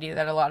OCD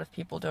that a lot of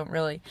people don't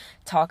really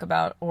talk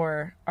about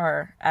or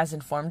are as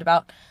informed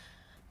about.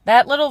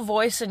 That little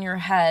voice in your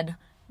head,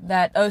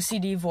 that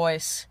OCD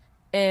voice,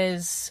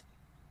 is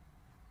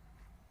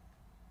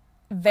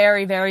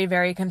very, very,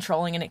 very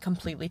controlling, and it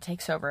completely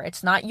takes over.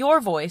 It's not your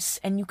voice,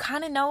 and you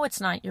kind of know it's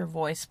not your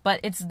voice,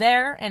 but it's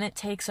there and it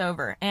takes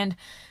over. And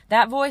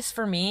that voice,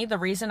 for me, the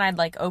reason I'd,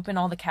 like, open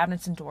all the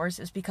cabinets and doors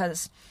is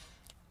because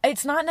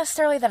it's not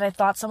necessarily that I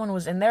thought someone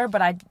was in there,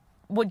 but I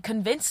would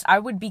convince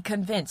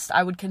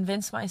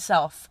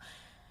myself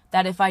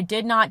that if I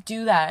did not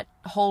do that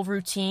whole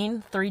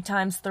routine 3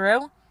 times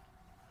through,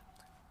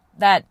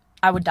 that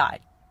I would die.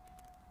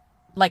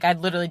 Like, I'd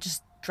literally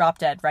just drop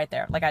dead right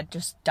there. Like, I'd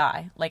just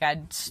die. Like, I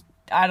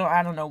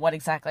don't know what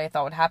exactly I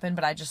thought would happen,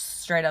 but I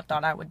just straight up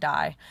thought I would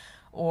die.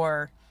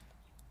 Or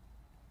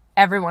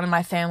everyone in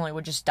my family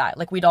would just die.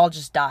 Like, we'd all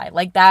just die.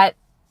 Like, that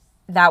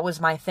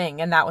was my thing,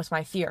 and that was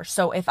my fear.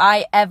 So if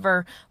I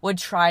ever would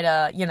try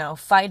to,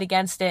 fight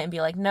against it and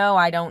be like, no,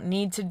 I don't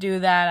need to do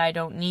that, I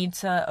don't need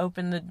to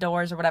open the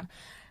doors or whatever,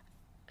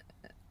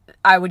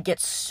 I would get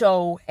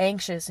so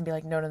anxious and be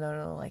like,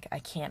 no, like, I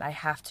can't, I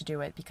have to do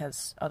it,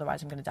 because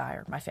otherwise I'm going to die,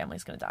 or my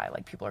family's going to die,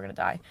 like, people are going to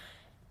die.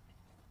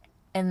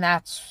 And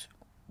that's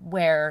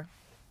where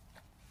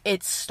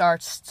it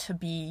starts to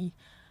be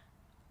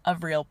a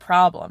real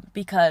problem,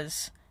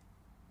 because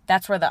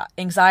that's where the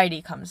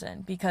anxiety comes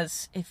in.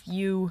 Because if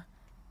you,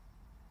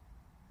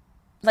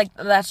 like,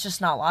 that's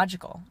just not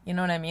logical. You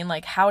know what I mean?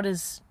 Like, how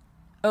does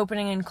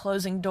opening and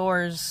closing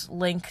doors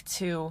link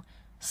to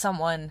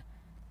someone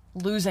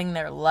losing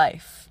their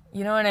life?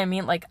 You know what I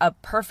mean? Like, a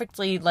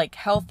perfectly, like,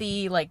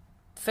 healthy, like,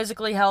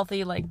 physically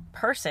healthy, like,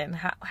 person.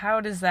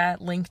 How does that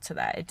link to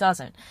that? It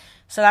doesn't.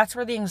 So that's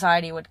where the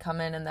anxiety would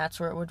come in, and that's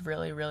where it would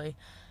really, really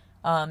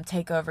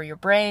take over your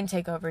brain,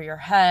 take over your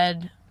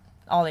head,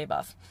 all the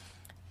above.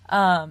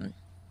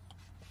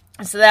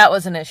 So that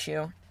was an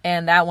issue,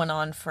 and that went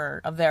on for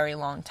a very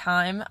long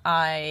time.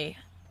 I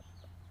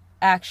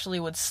actually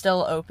would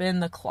still open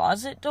the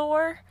closet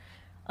door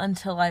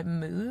until I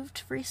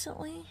moved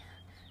recently,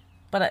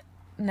 but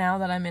now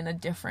that I'm in a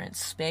different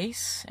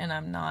space and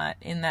I'm not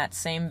in that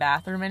same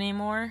bathroom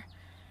anymore,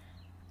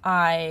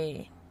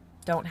 I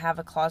don't have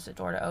a closet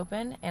door to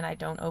open, and I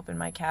don't open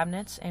my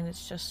cabinets, and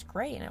it's just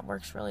great, and it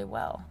works really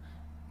well.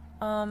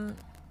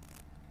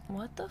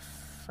 What the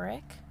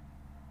frick?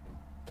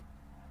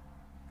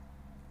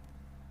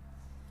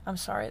 I'm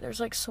sorry,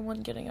 there's like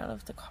someone getting out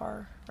of the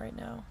car right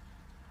now.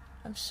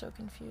 I'm so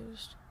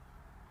confused.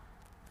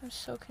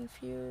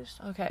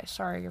 Okay,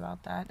 sorry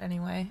about that.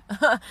 Anyway,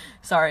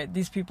 sorry,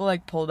 these people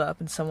like pulled up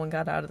and someone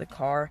got out of the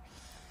car.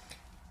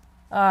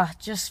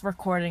 Just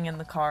recording in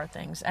the car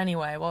things.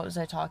 Anyway, what was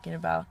I talking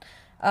about?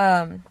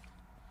 Oh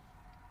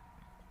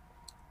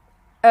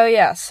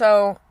yeah,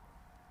 so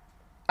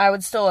I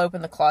would still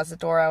open the closet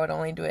door. I would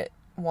only do it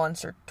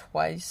once or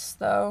twice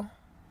though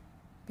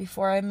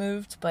before I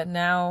moved, but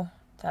now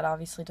that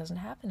obviously doesn't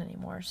happen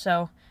anymore.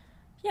 So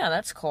yeah,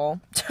 that's cool.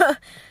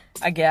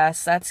 I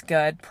guess that's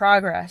good.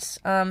 Progress.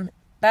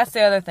 That's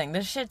the other thing.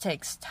 This shit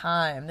takes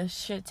time. This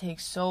shit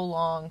takes so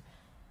long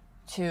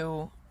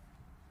to,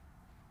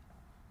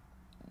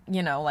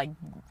 like,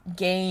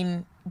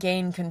 gain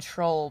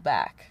control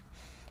back.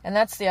 And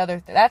that's the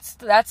other that's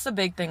the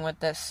big thing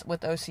with this,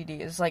 with OCD,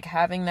 is like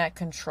having that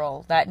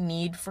control. That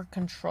need for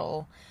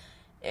control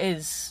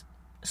is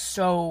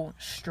so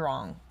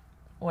strong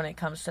when it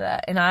comes to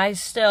that. And I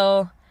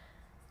still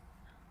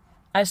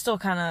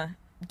kind of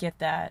get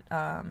that.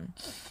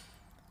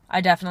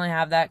 I definitely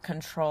have that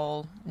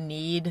control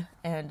need,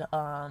 and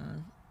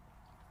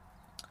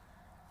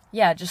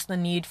yeah, just the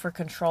need for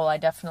control. I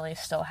definitely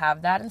still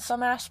have that in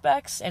some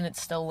aspects, and it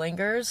still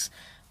lingers,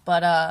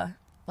 but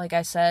like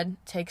I said,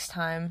 takes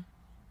time,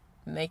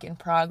 making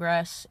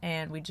progress,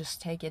 and we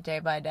just take it day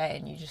by day,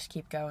 and you just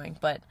keep going.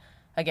 But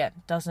again,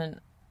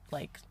 doesn't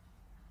like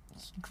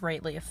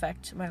greatly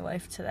affect my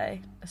life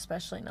today,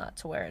 especially not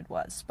to where it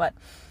was. But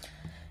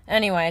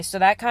anyway, so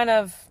that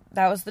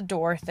was the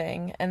door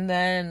thing. And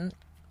then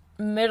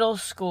middle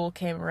school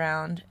came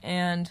around,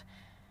 and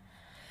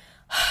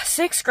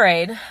 6th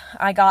grade,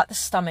 I got the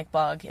stomach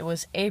bug. It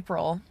was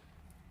April.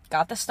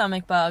 Got the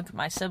stomach bug.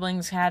 My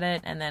siblings had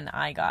it, and then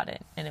I got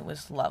it, and it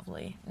was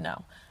lovely.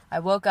 No. I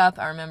woke up,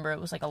 I remember it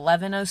was like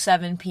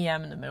 11:07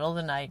 p.m. in the middle of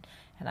the night,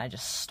 and I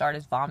just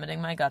started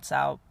vomiting my guts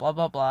out, blah,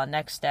 blah, blah.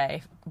 Next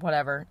day,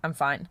 whatever, I'm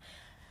fine.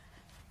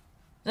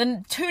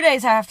 Then 2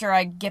 days after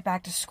I get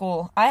back to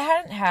school, I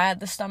hadn't had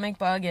the stomach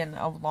bug in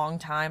a long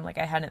time. Like,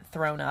 I hadn't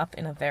thrown up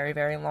in a very,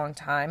 very long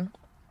time.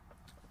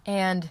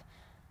 And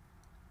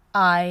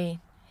I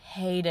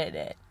hated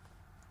it.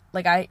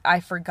 Like, I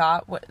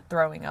forgot what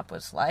throwing up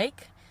was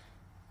like.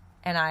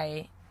 And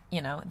I,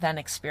 then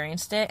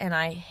experienced it, and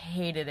I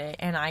hated it.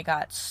 And I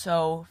got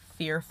so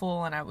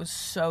fearful, and I was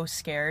so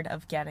scared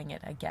of getting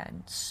it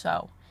again.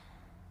 So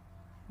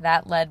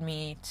that led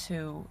me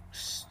to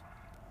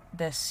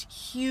this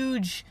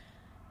huge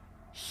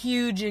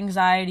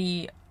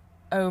anxiety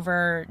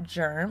over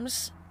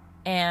germs,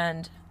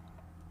 and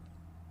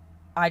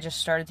I just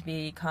started to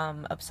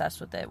become obsessed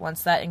with it.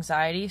 Once that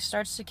anxiety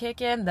starts to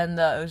kick in, then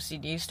the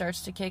OCD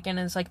starts to kick in,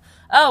 and it's like,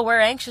 oh, we're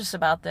anxious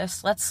about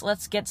this.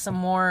 Let's get some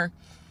more,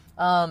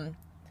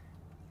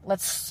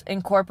 let's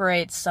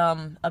incorporate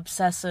some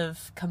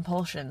obsessive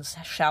compulsions,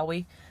 shall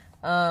we?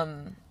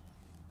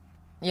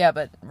 Yeah,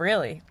 but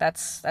really,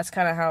 that's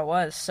kind of how it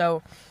was.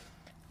 So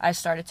I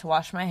started to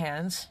wash my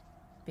hands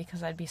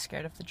because I'd be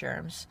scared of the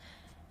germs.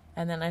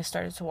 And then I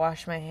started to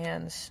wash my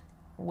hands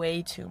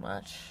way too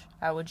much.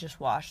 I would just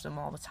wash them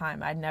all the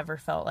time. I never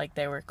felt like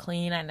they were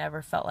clean. I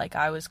never felt like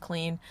I was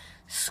clean.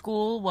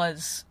 School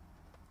was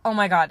oh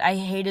my God, I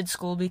hated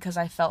school because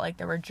I felt like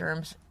there were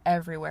germs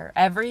everywhere.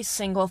 Every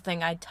single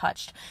thing I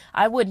touched.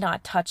 I would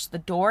not touch the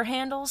door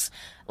handles.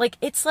 Like,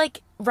 it's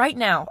like right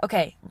now,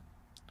 okay,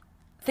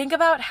 think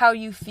about how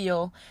you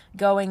feel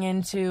going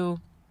into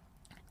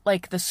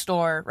like the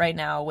store right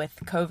now with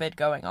COVID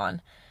going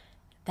on.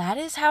 That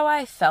is how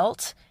I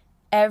felt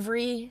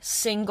every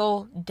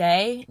single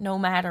day, no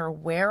matter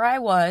where I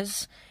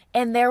was.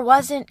 And there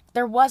wasn't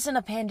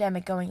a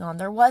pandemic going on.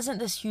 There wasn't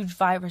this huge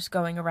virus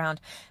going around,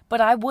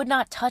 but I would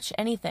not touch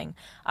anything.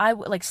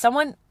 Like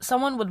someone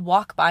would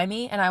walk by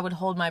me and I would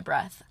hold my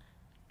breath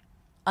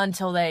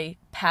until they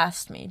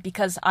passed me,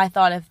 because I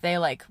thought if they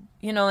like,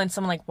 and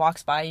someone like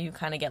walks by you,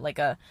 kind of get like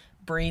a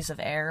breeze of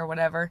air or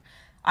whatever.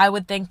 I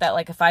would think that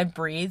like if I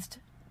breathed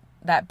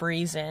that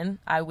breeze in,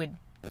 I would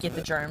get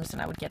the germs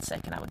and I would get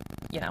sick and I would,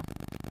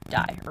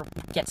 die or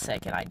get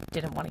sick, and I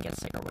didn't want to get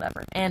sick or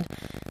whatever. And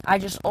I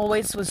just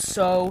always was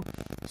so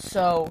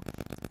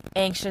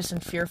anxious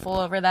and fearful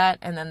over that,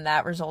 and then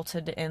that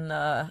resulted in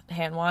the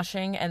hand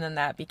washing, and then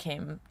that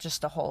became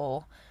just a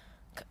whole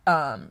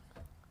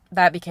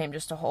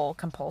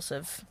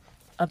compulsive,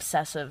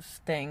 obsessive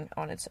thing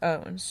on its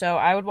own. So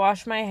I would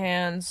wash my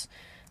hands,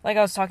 like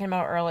I was talking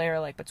about earlier,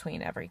 like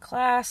between every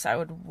class. I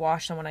would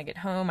wash them when I get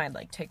home. I'd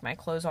like take my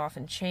clothes off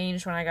and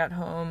change when I got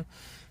home.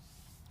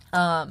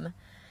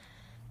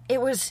 It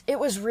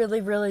was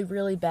really, really,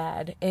 really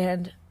bad,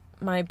 and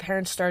my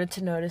parents started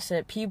to notice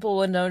it. People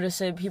would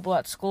notice it. People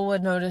at school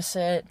would notice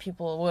it.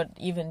 People would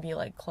even be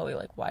like, Chloe,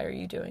 like, why are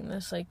you doing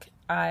this? Like,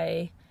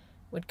 I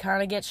would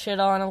kind of get shit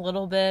on a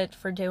little bit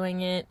for doing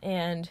it,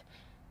 and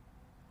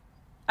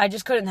I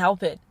just couldn't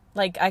help it.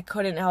 Like, I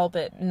couldn't help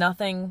it.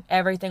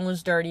 Everything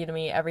was dirty to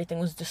me. Everything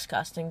was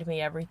disgusting to me.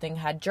 Everything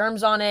had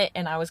germs on it,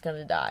 and I was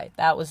gonna die.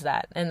 That was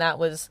that. And that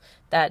was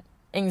that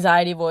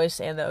anxiety voice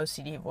and the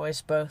OCD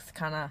voice both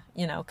kind of,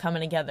 coming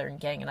together and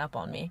ganging up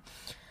on me.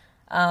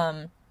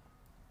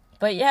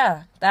 But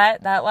yeah,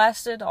 that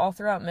lasted all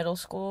throughout middle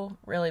school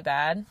really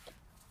bad.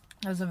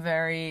 That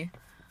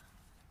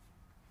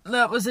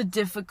was a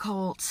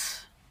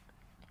difficult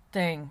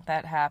thing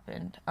that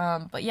happened.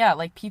 But yeah,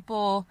 like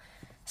people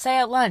say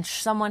at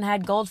lunch, someone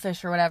had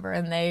goldfish or whatever,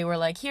 and they were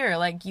like, here,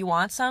 like, you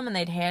want some? And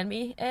they'd hand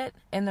me it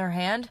in their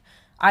hand.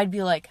 I'd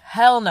be like,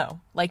 hell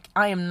no. Like,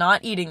 I am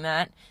not eating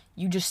that.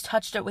 You just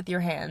touched it with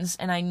your hands,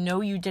 and I know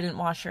you didn't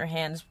wash your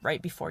hands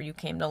right before you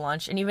came to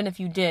lunch. And even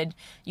if you did,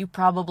 you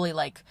probably,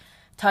 like,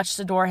 touched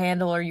the door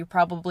handle, or you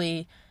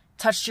probably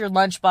touched your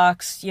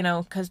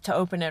lunchbox, cause to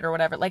open it or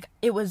whatever. Like,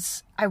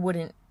 I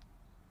wouldn't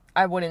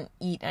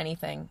eat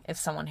anything if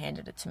someone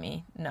handed it to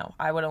me. No,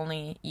 I would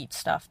only eat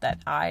stuff that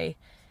I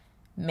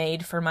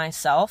made for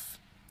myself,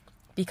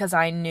 because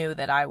I knew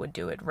that I would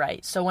do it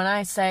right. So when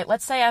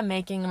let's say I'm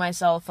making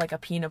myself like a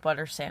peanut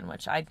butter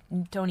sandwich. I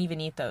don't even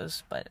eat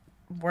those, but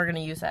we're going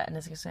to use that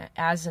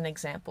as an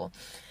example.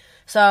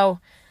 So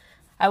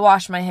I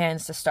wash my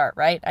hands to start,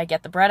 right? I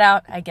get the bread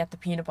out. I get the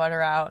peanut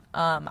butter out.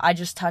 I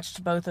just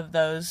touched both of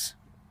those,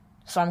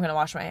 so I'm going to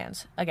wash my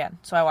hands again.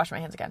 So I wash my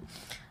hands again.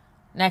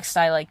 Next,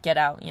 I like get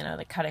out,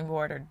 the cutting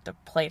board or the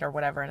plate or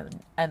whatever,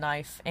 and a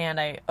knife, and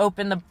I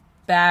open the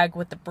bag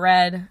with the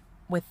bread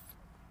with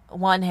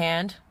one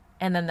hand,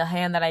 and then the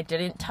hand that I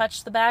didn't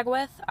touch the bag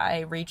with,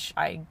 I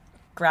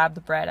grab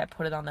the bread, I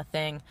put it on the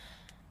thing,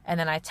 and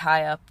then I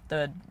tie up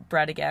the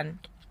bread again,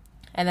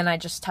 and then I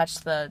just touch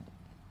the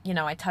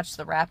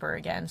wrapper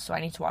again, so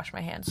I need to wash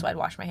my hands, so I'd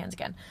wash my hands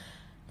again.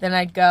 Then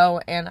I'd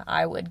go and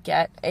I would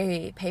get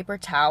a paper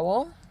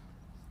towel.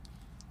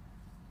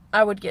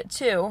 I would get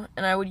two,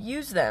 and I would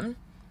use them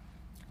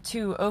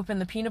to open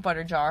the peanut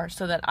butter jar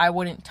so that I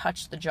wouldn't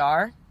touch the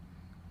jar,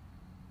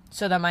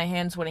 so that my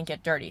hands wouldn't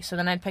get dirty. So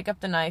then I'd pick up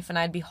the knife, and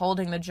I'd be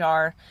holding the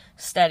jar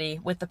steady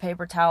with the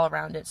paper towel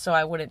around it so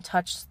I wouldn't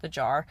touch the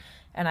jar.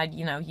 And I'd,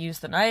 use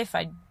the knife,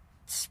 I'd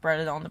spread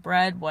it on the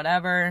bread,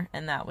 whatever,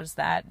 and that was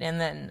that. And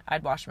then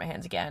I'd wash my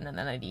hands again, and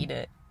then I'd eat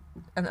it,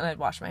 and then I'd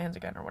wash my hands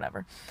again or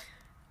whatever.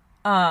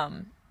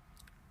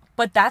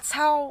 But that's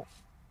how,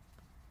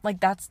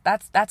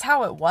 that's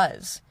how it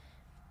was.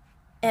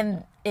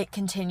 And it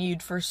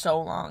continued for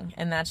so long,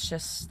 and that's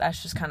just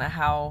kind of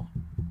how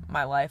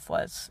my life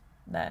was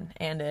then.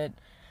 And it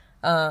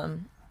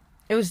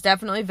was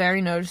definitely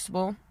very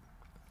noticeable.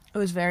 It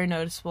was very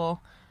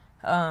noticeable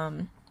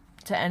to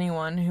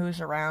anyone who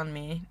was around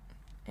me.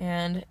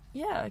 And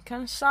yeah, it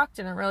kind of sucked,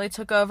 and it really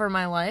took over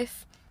my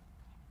life.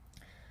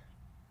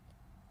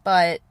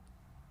 But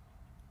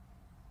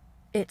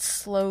it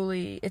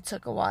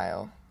took a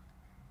while.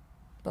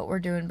 But we're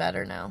doing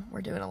better now.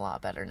 We're doing a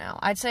lot better now.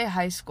 I'd say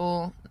high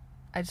school,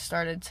 I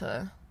started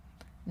to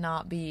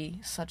not be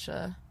such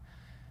a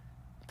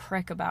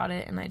prick about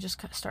it, and I just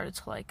started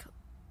to, like,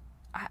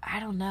 I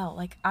don't know,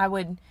 like, I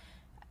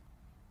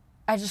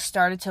just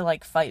started to,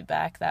 like, fight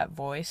back that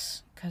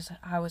voice, because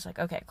I was like,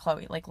 okay,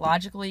 Chloe, like,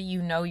 logically,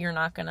 you're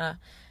not gonna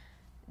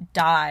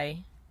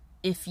die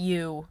if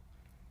you,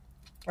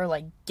 or,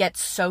 like, get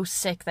so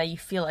sick that you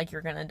feel like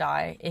you're gonna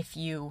die if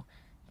you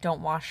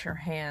don't wash your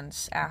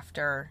hands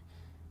after,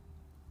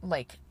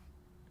 like,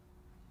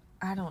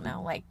 I don't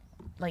know, like,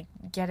 like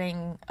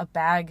getting a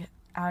bag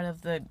out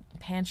of the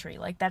pantry.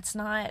 Like, that's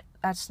not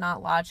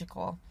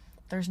logical.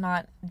 There's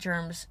not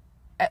germs.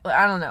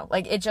 I don't know.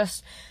 Like,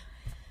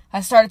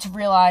 I started to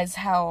realize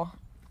how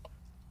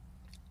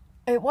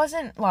it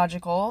wasn't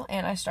logical,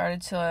 and I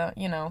started to,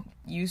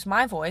 use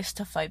my voice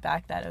to fight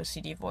back that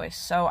OCD voice.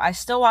 So I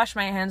still wash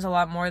my hands a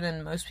lot more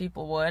than most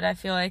people would, I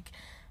feel like,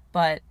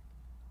 but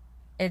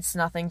it's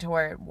nothing to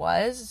where it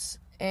was,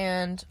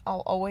 and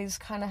I'll always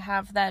kind of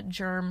have that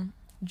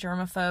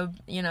germaphobe,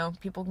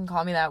 people can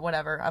call me that,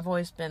 whatever. I've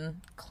always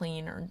been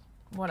clean or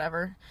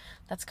whatever.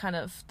 That's kind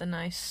of the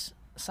nice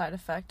side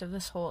effect of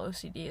this whole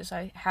OCD, is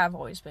I have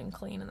always been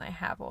clean, and I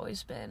have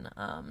always been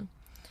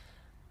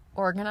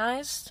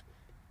organized.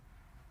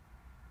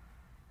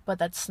 But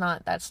that's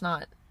not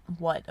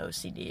what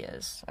OCD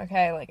is,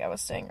 okay? Like I was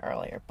saying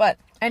earlier. But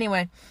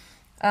anyway,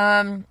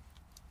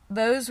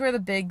 those were the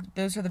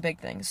big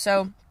things.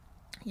 So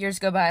years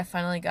go by, I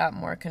finally got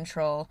more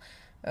control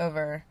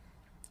over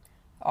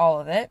all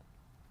of it.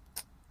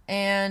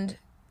 And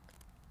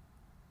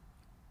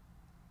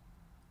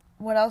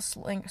what else?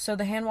 So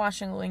the hand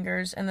washing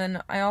lingers, and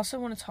then I also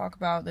want to talk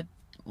about the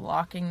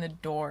locking the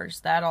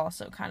doors. That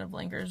also kind of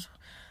lingers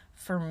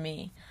for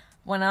me.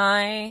 When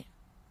I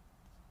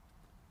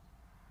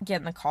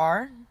get in the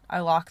car, I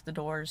lock the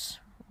doors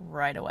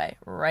right away.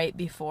 Right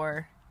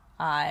before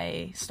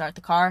I start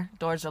the car,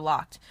 doors are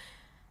locked.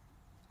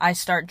 I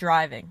start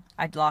driving,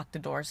 I lock the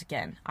doors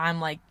again.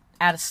 I'm like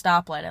at a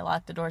stoplight, I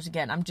lock the doors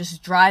again. I'm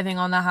just driving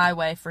on the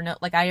highway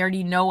I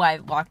already know I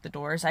locked the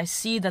doors. I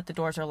see that the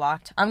doors are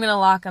locked. I'm gonna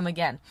lock them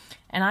again.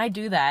 And I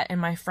do that, and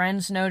my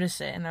friends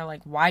notice it, and they're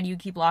like, why do you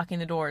keep locking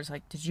the doors?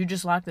 Like, did you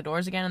just lock the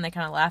doors again? And they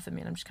kind of laugh at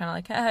me, and I'm just kind of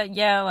like,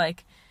 yeah,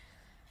 like,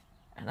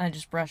 and I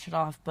just brush it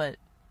off, but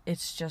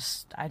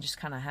I just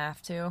kind of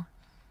have to,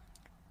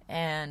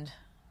 and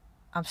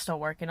I'm still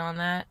working on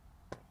that,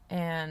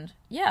 and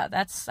yeah,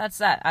 that's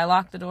that. I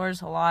lock the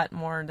doors a lot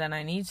more than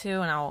I need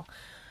to, and I'll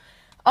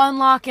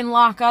unlock and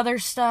lock other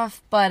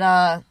stuff,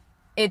 but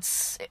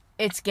it's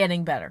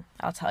getting better,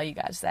 I'll tell you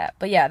guys that.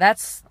 But yeah,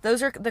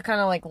 those are the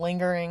kind of like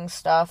lingering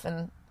stuff,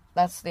 and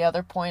that's the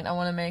other point I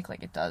want to make.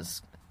 Like, it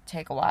does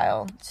take a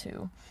while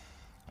to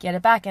get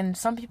it back, and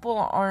some people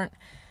aren't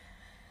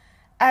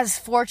as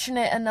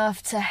fortunate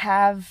enough to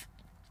have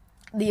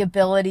the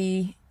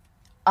ability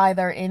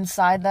either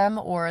inside them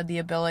or the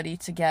ability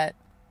to get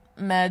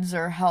meds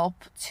or help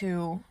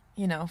to,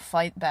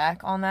 fight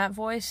back on that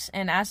voice.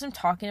 And as I'm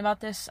talking about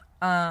this,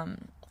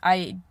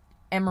 I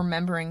am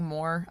remembering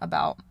more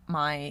about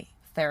my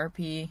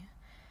therapy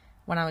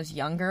when I was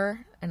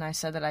younger, and I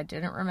said that I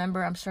didn't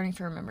remember. I'm starting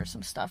to remember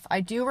some stuff.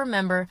 I do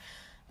remember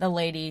the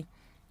lady,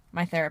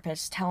 my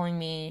therapist, telling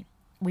me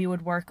we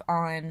would work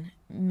on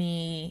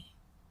me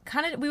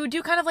we would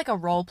do kind of like a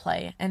role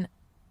play, and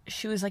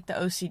she was like the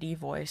OCD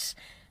voice,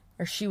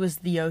 or she was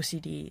the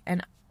OCD,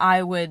 and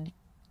I would,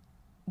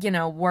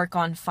 work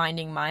on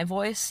finding my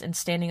voice and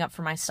standing up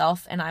for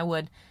myself, and I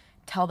would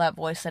tell that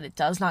voice that it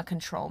does not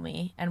control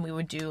me, and we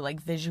would do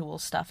like visual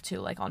stuff too,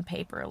 like on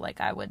paper.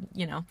 Like I would,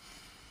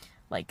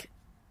 like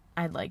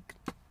I'd like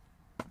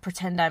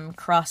pretend I'm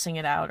crossing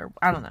it out, or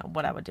I don't know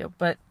what I would do,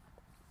 but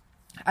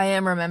I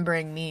am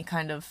remembering me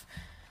kind of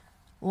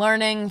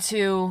learning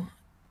to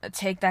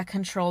take that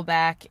control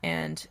back,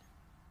 and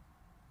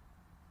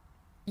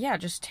yeah,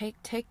 just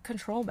take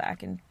control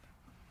back, and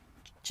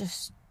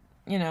just,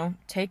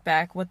 take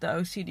back what the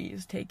OCD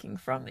is taking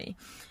from me.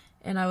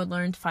 And I would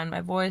learn to find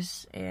my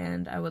voice,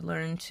 and I would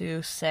learn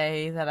to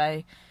say that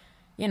I,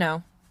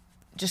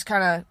 just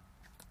kind of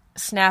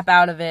snap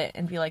out of it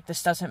and be like,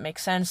 this doesn't make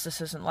sense,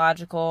 this isn't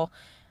logical,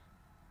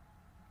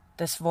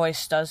 this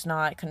voice does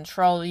not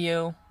control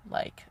you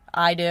like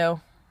I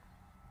do.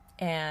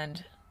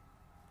 And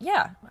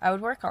yeah, I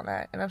would work on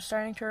that, and I'm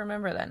starting to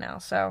remember that now,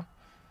 so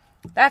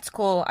that's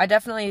cool. I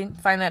definitely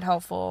find that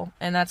helpful,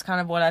 and that's kind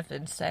of what I've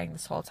been saying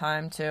this whole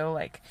time too.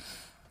 Like,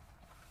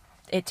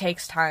 it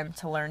takes time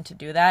to learn to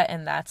do that,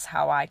 and that's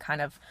how I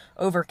kind of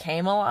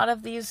overcame a lot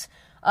of these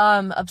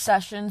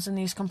obsessions and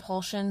these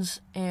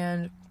compulsions.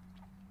 And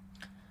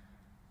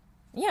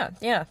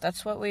yeah,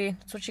 that's what you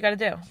got to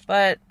do.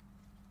 But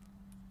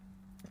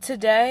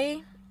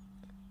today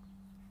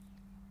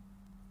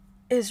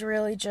is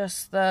really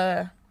just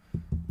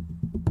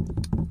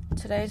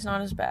today's not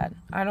as bad.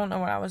 I don't know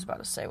what I was about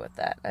to say with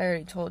that. I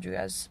already told you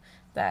guys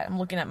that. I'm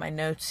looking at my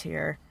notes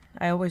here.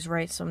 I always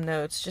write some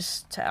notes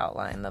just to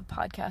outline the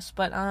podcast.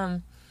 But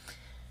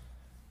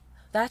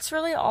that's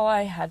really all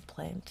I had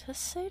planned to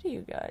say to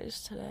you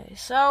guys today.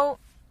 So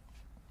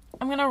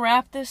I'm going to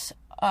wrap this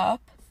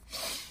up.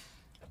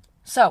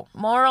 So,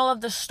 moral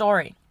of the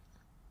story.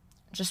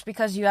 Just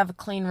because you have a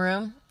clean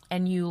room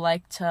and you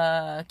like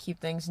to keep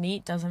things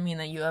neat doesn't mean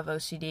that you have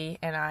OCD.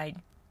 And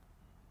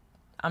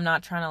I'm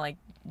not trying to like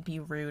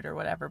be rude or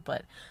whatever,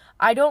 but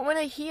I don't want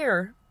to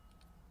hear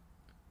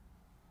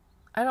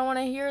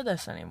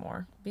this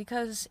anymore,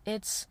 because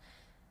it's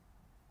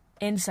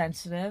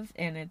insensitive,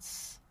 and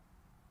it's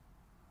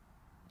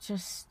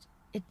just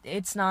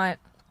it's not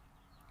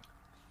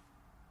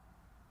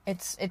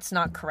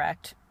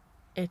correct.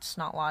 It's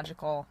not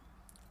logical.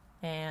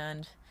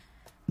 And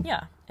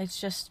yeah,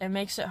 it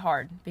makes it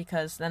hard,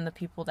 because then the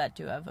people that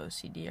do have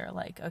OCD are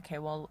like, okay,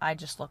 well, I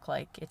just look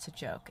like it's a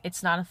joke.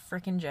 It's not a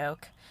freaking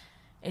joke.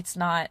 It's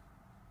not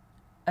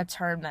a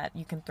term that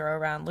you can throw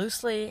around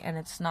loosely, and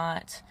it's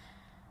not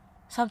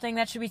something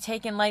that should be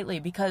taken lightly,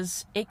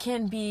 because it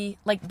can be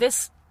like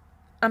this.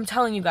 I'm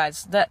telling you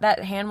guys, that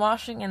hand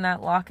washing and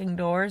that locking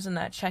doors and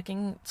that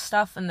checking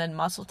stuff and then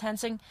muscle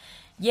tensing,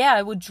 yeah,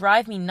 it would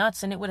drive me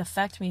nuts, and it would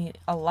affect me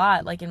a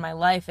lot, like, in my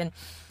life. And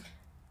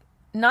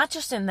not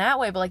just in that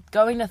way, but like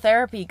going to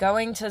therapy,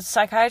 going to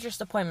psychiatrist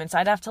appointments.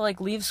 I'd have to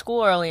like leave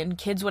school early, and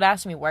kids would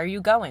ask me, where are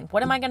you going?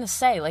 What am I going to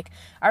say? Like,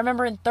 I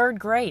remember in 3rd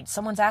grade,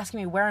 someone's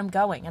asking me where I'm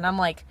going, and I'm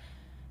like,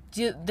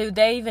 do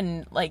they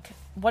even, like,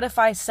 what if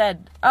I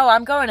said, oh,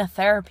 I'm going to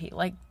therapy?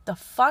 Like, the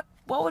fuck?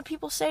 What would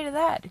people say to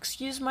that?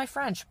 Excuse my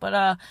French.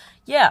 But,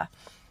 yeah.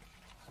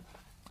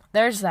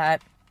 There's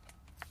that.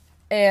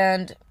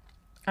 And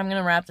I'm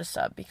going to wrap this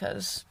up,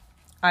 because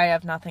I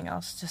have nothing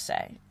else to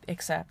say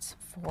except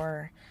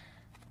for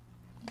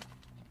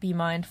be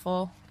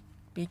mindful,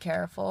 be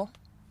careful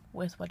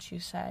with what you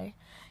say.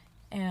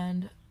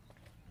 And,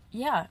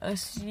 yeah,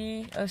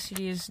 OCD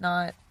is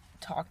not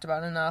talked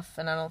about enough,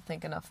 and I don't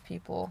think enough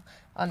people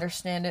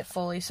understand it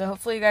fully. So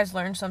hopefully you guys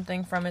learned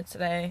something from it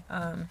today.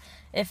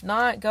 If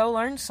not, go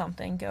learn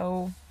something.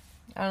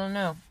 I don't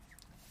know.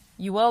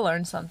 You will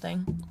learn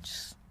something.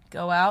 Just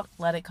go out,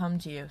 let it come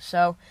to you.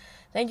 So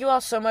thank you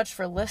all so much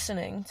for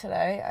listening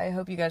today. I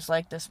hope you guys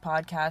liked this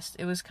podcast.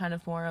 It was kind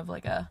of more of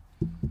like a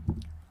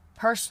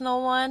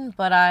personal one,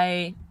 but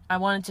I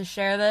wanted to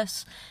share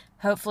this.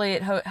 Hopefully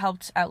it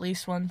helped at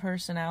least one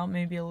person out,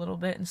 maybe a little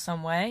bit in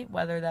some way,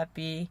 whether that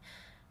be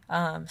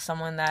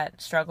someone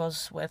that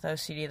struggles with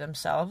OCD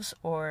themselves,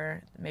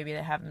 or maybe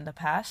they have in the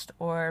past,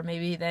 or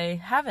maybe they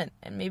haven't,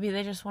 and maybe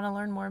they just want to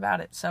learn more about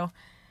it. So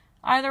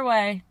either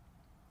way,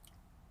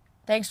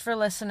 thanks for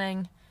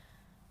listening.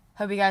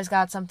 Hope you guys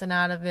got something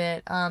out of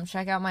it.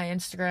 Check out my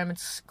Instagram.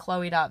 It's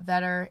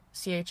chloe.vetter,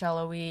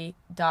 chloe.vetter.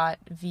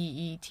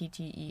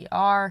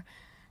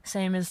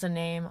 Same as the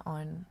name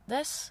on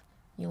this.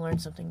 You learn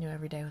something new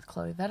every day with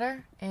Chloe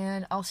Vetter.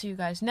 And I'll see you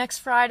guys next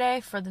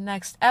Friday for the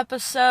next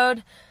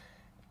episode.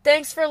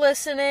 Thanks for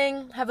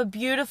listening. Have a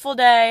beautiful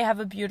day.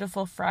 Have a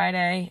beautiful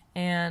Friday.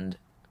 And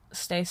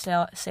stay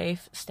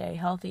safe, stay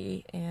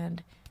healthy,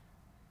 and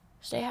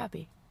stay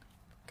happy.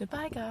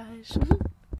 Goodbye, guys.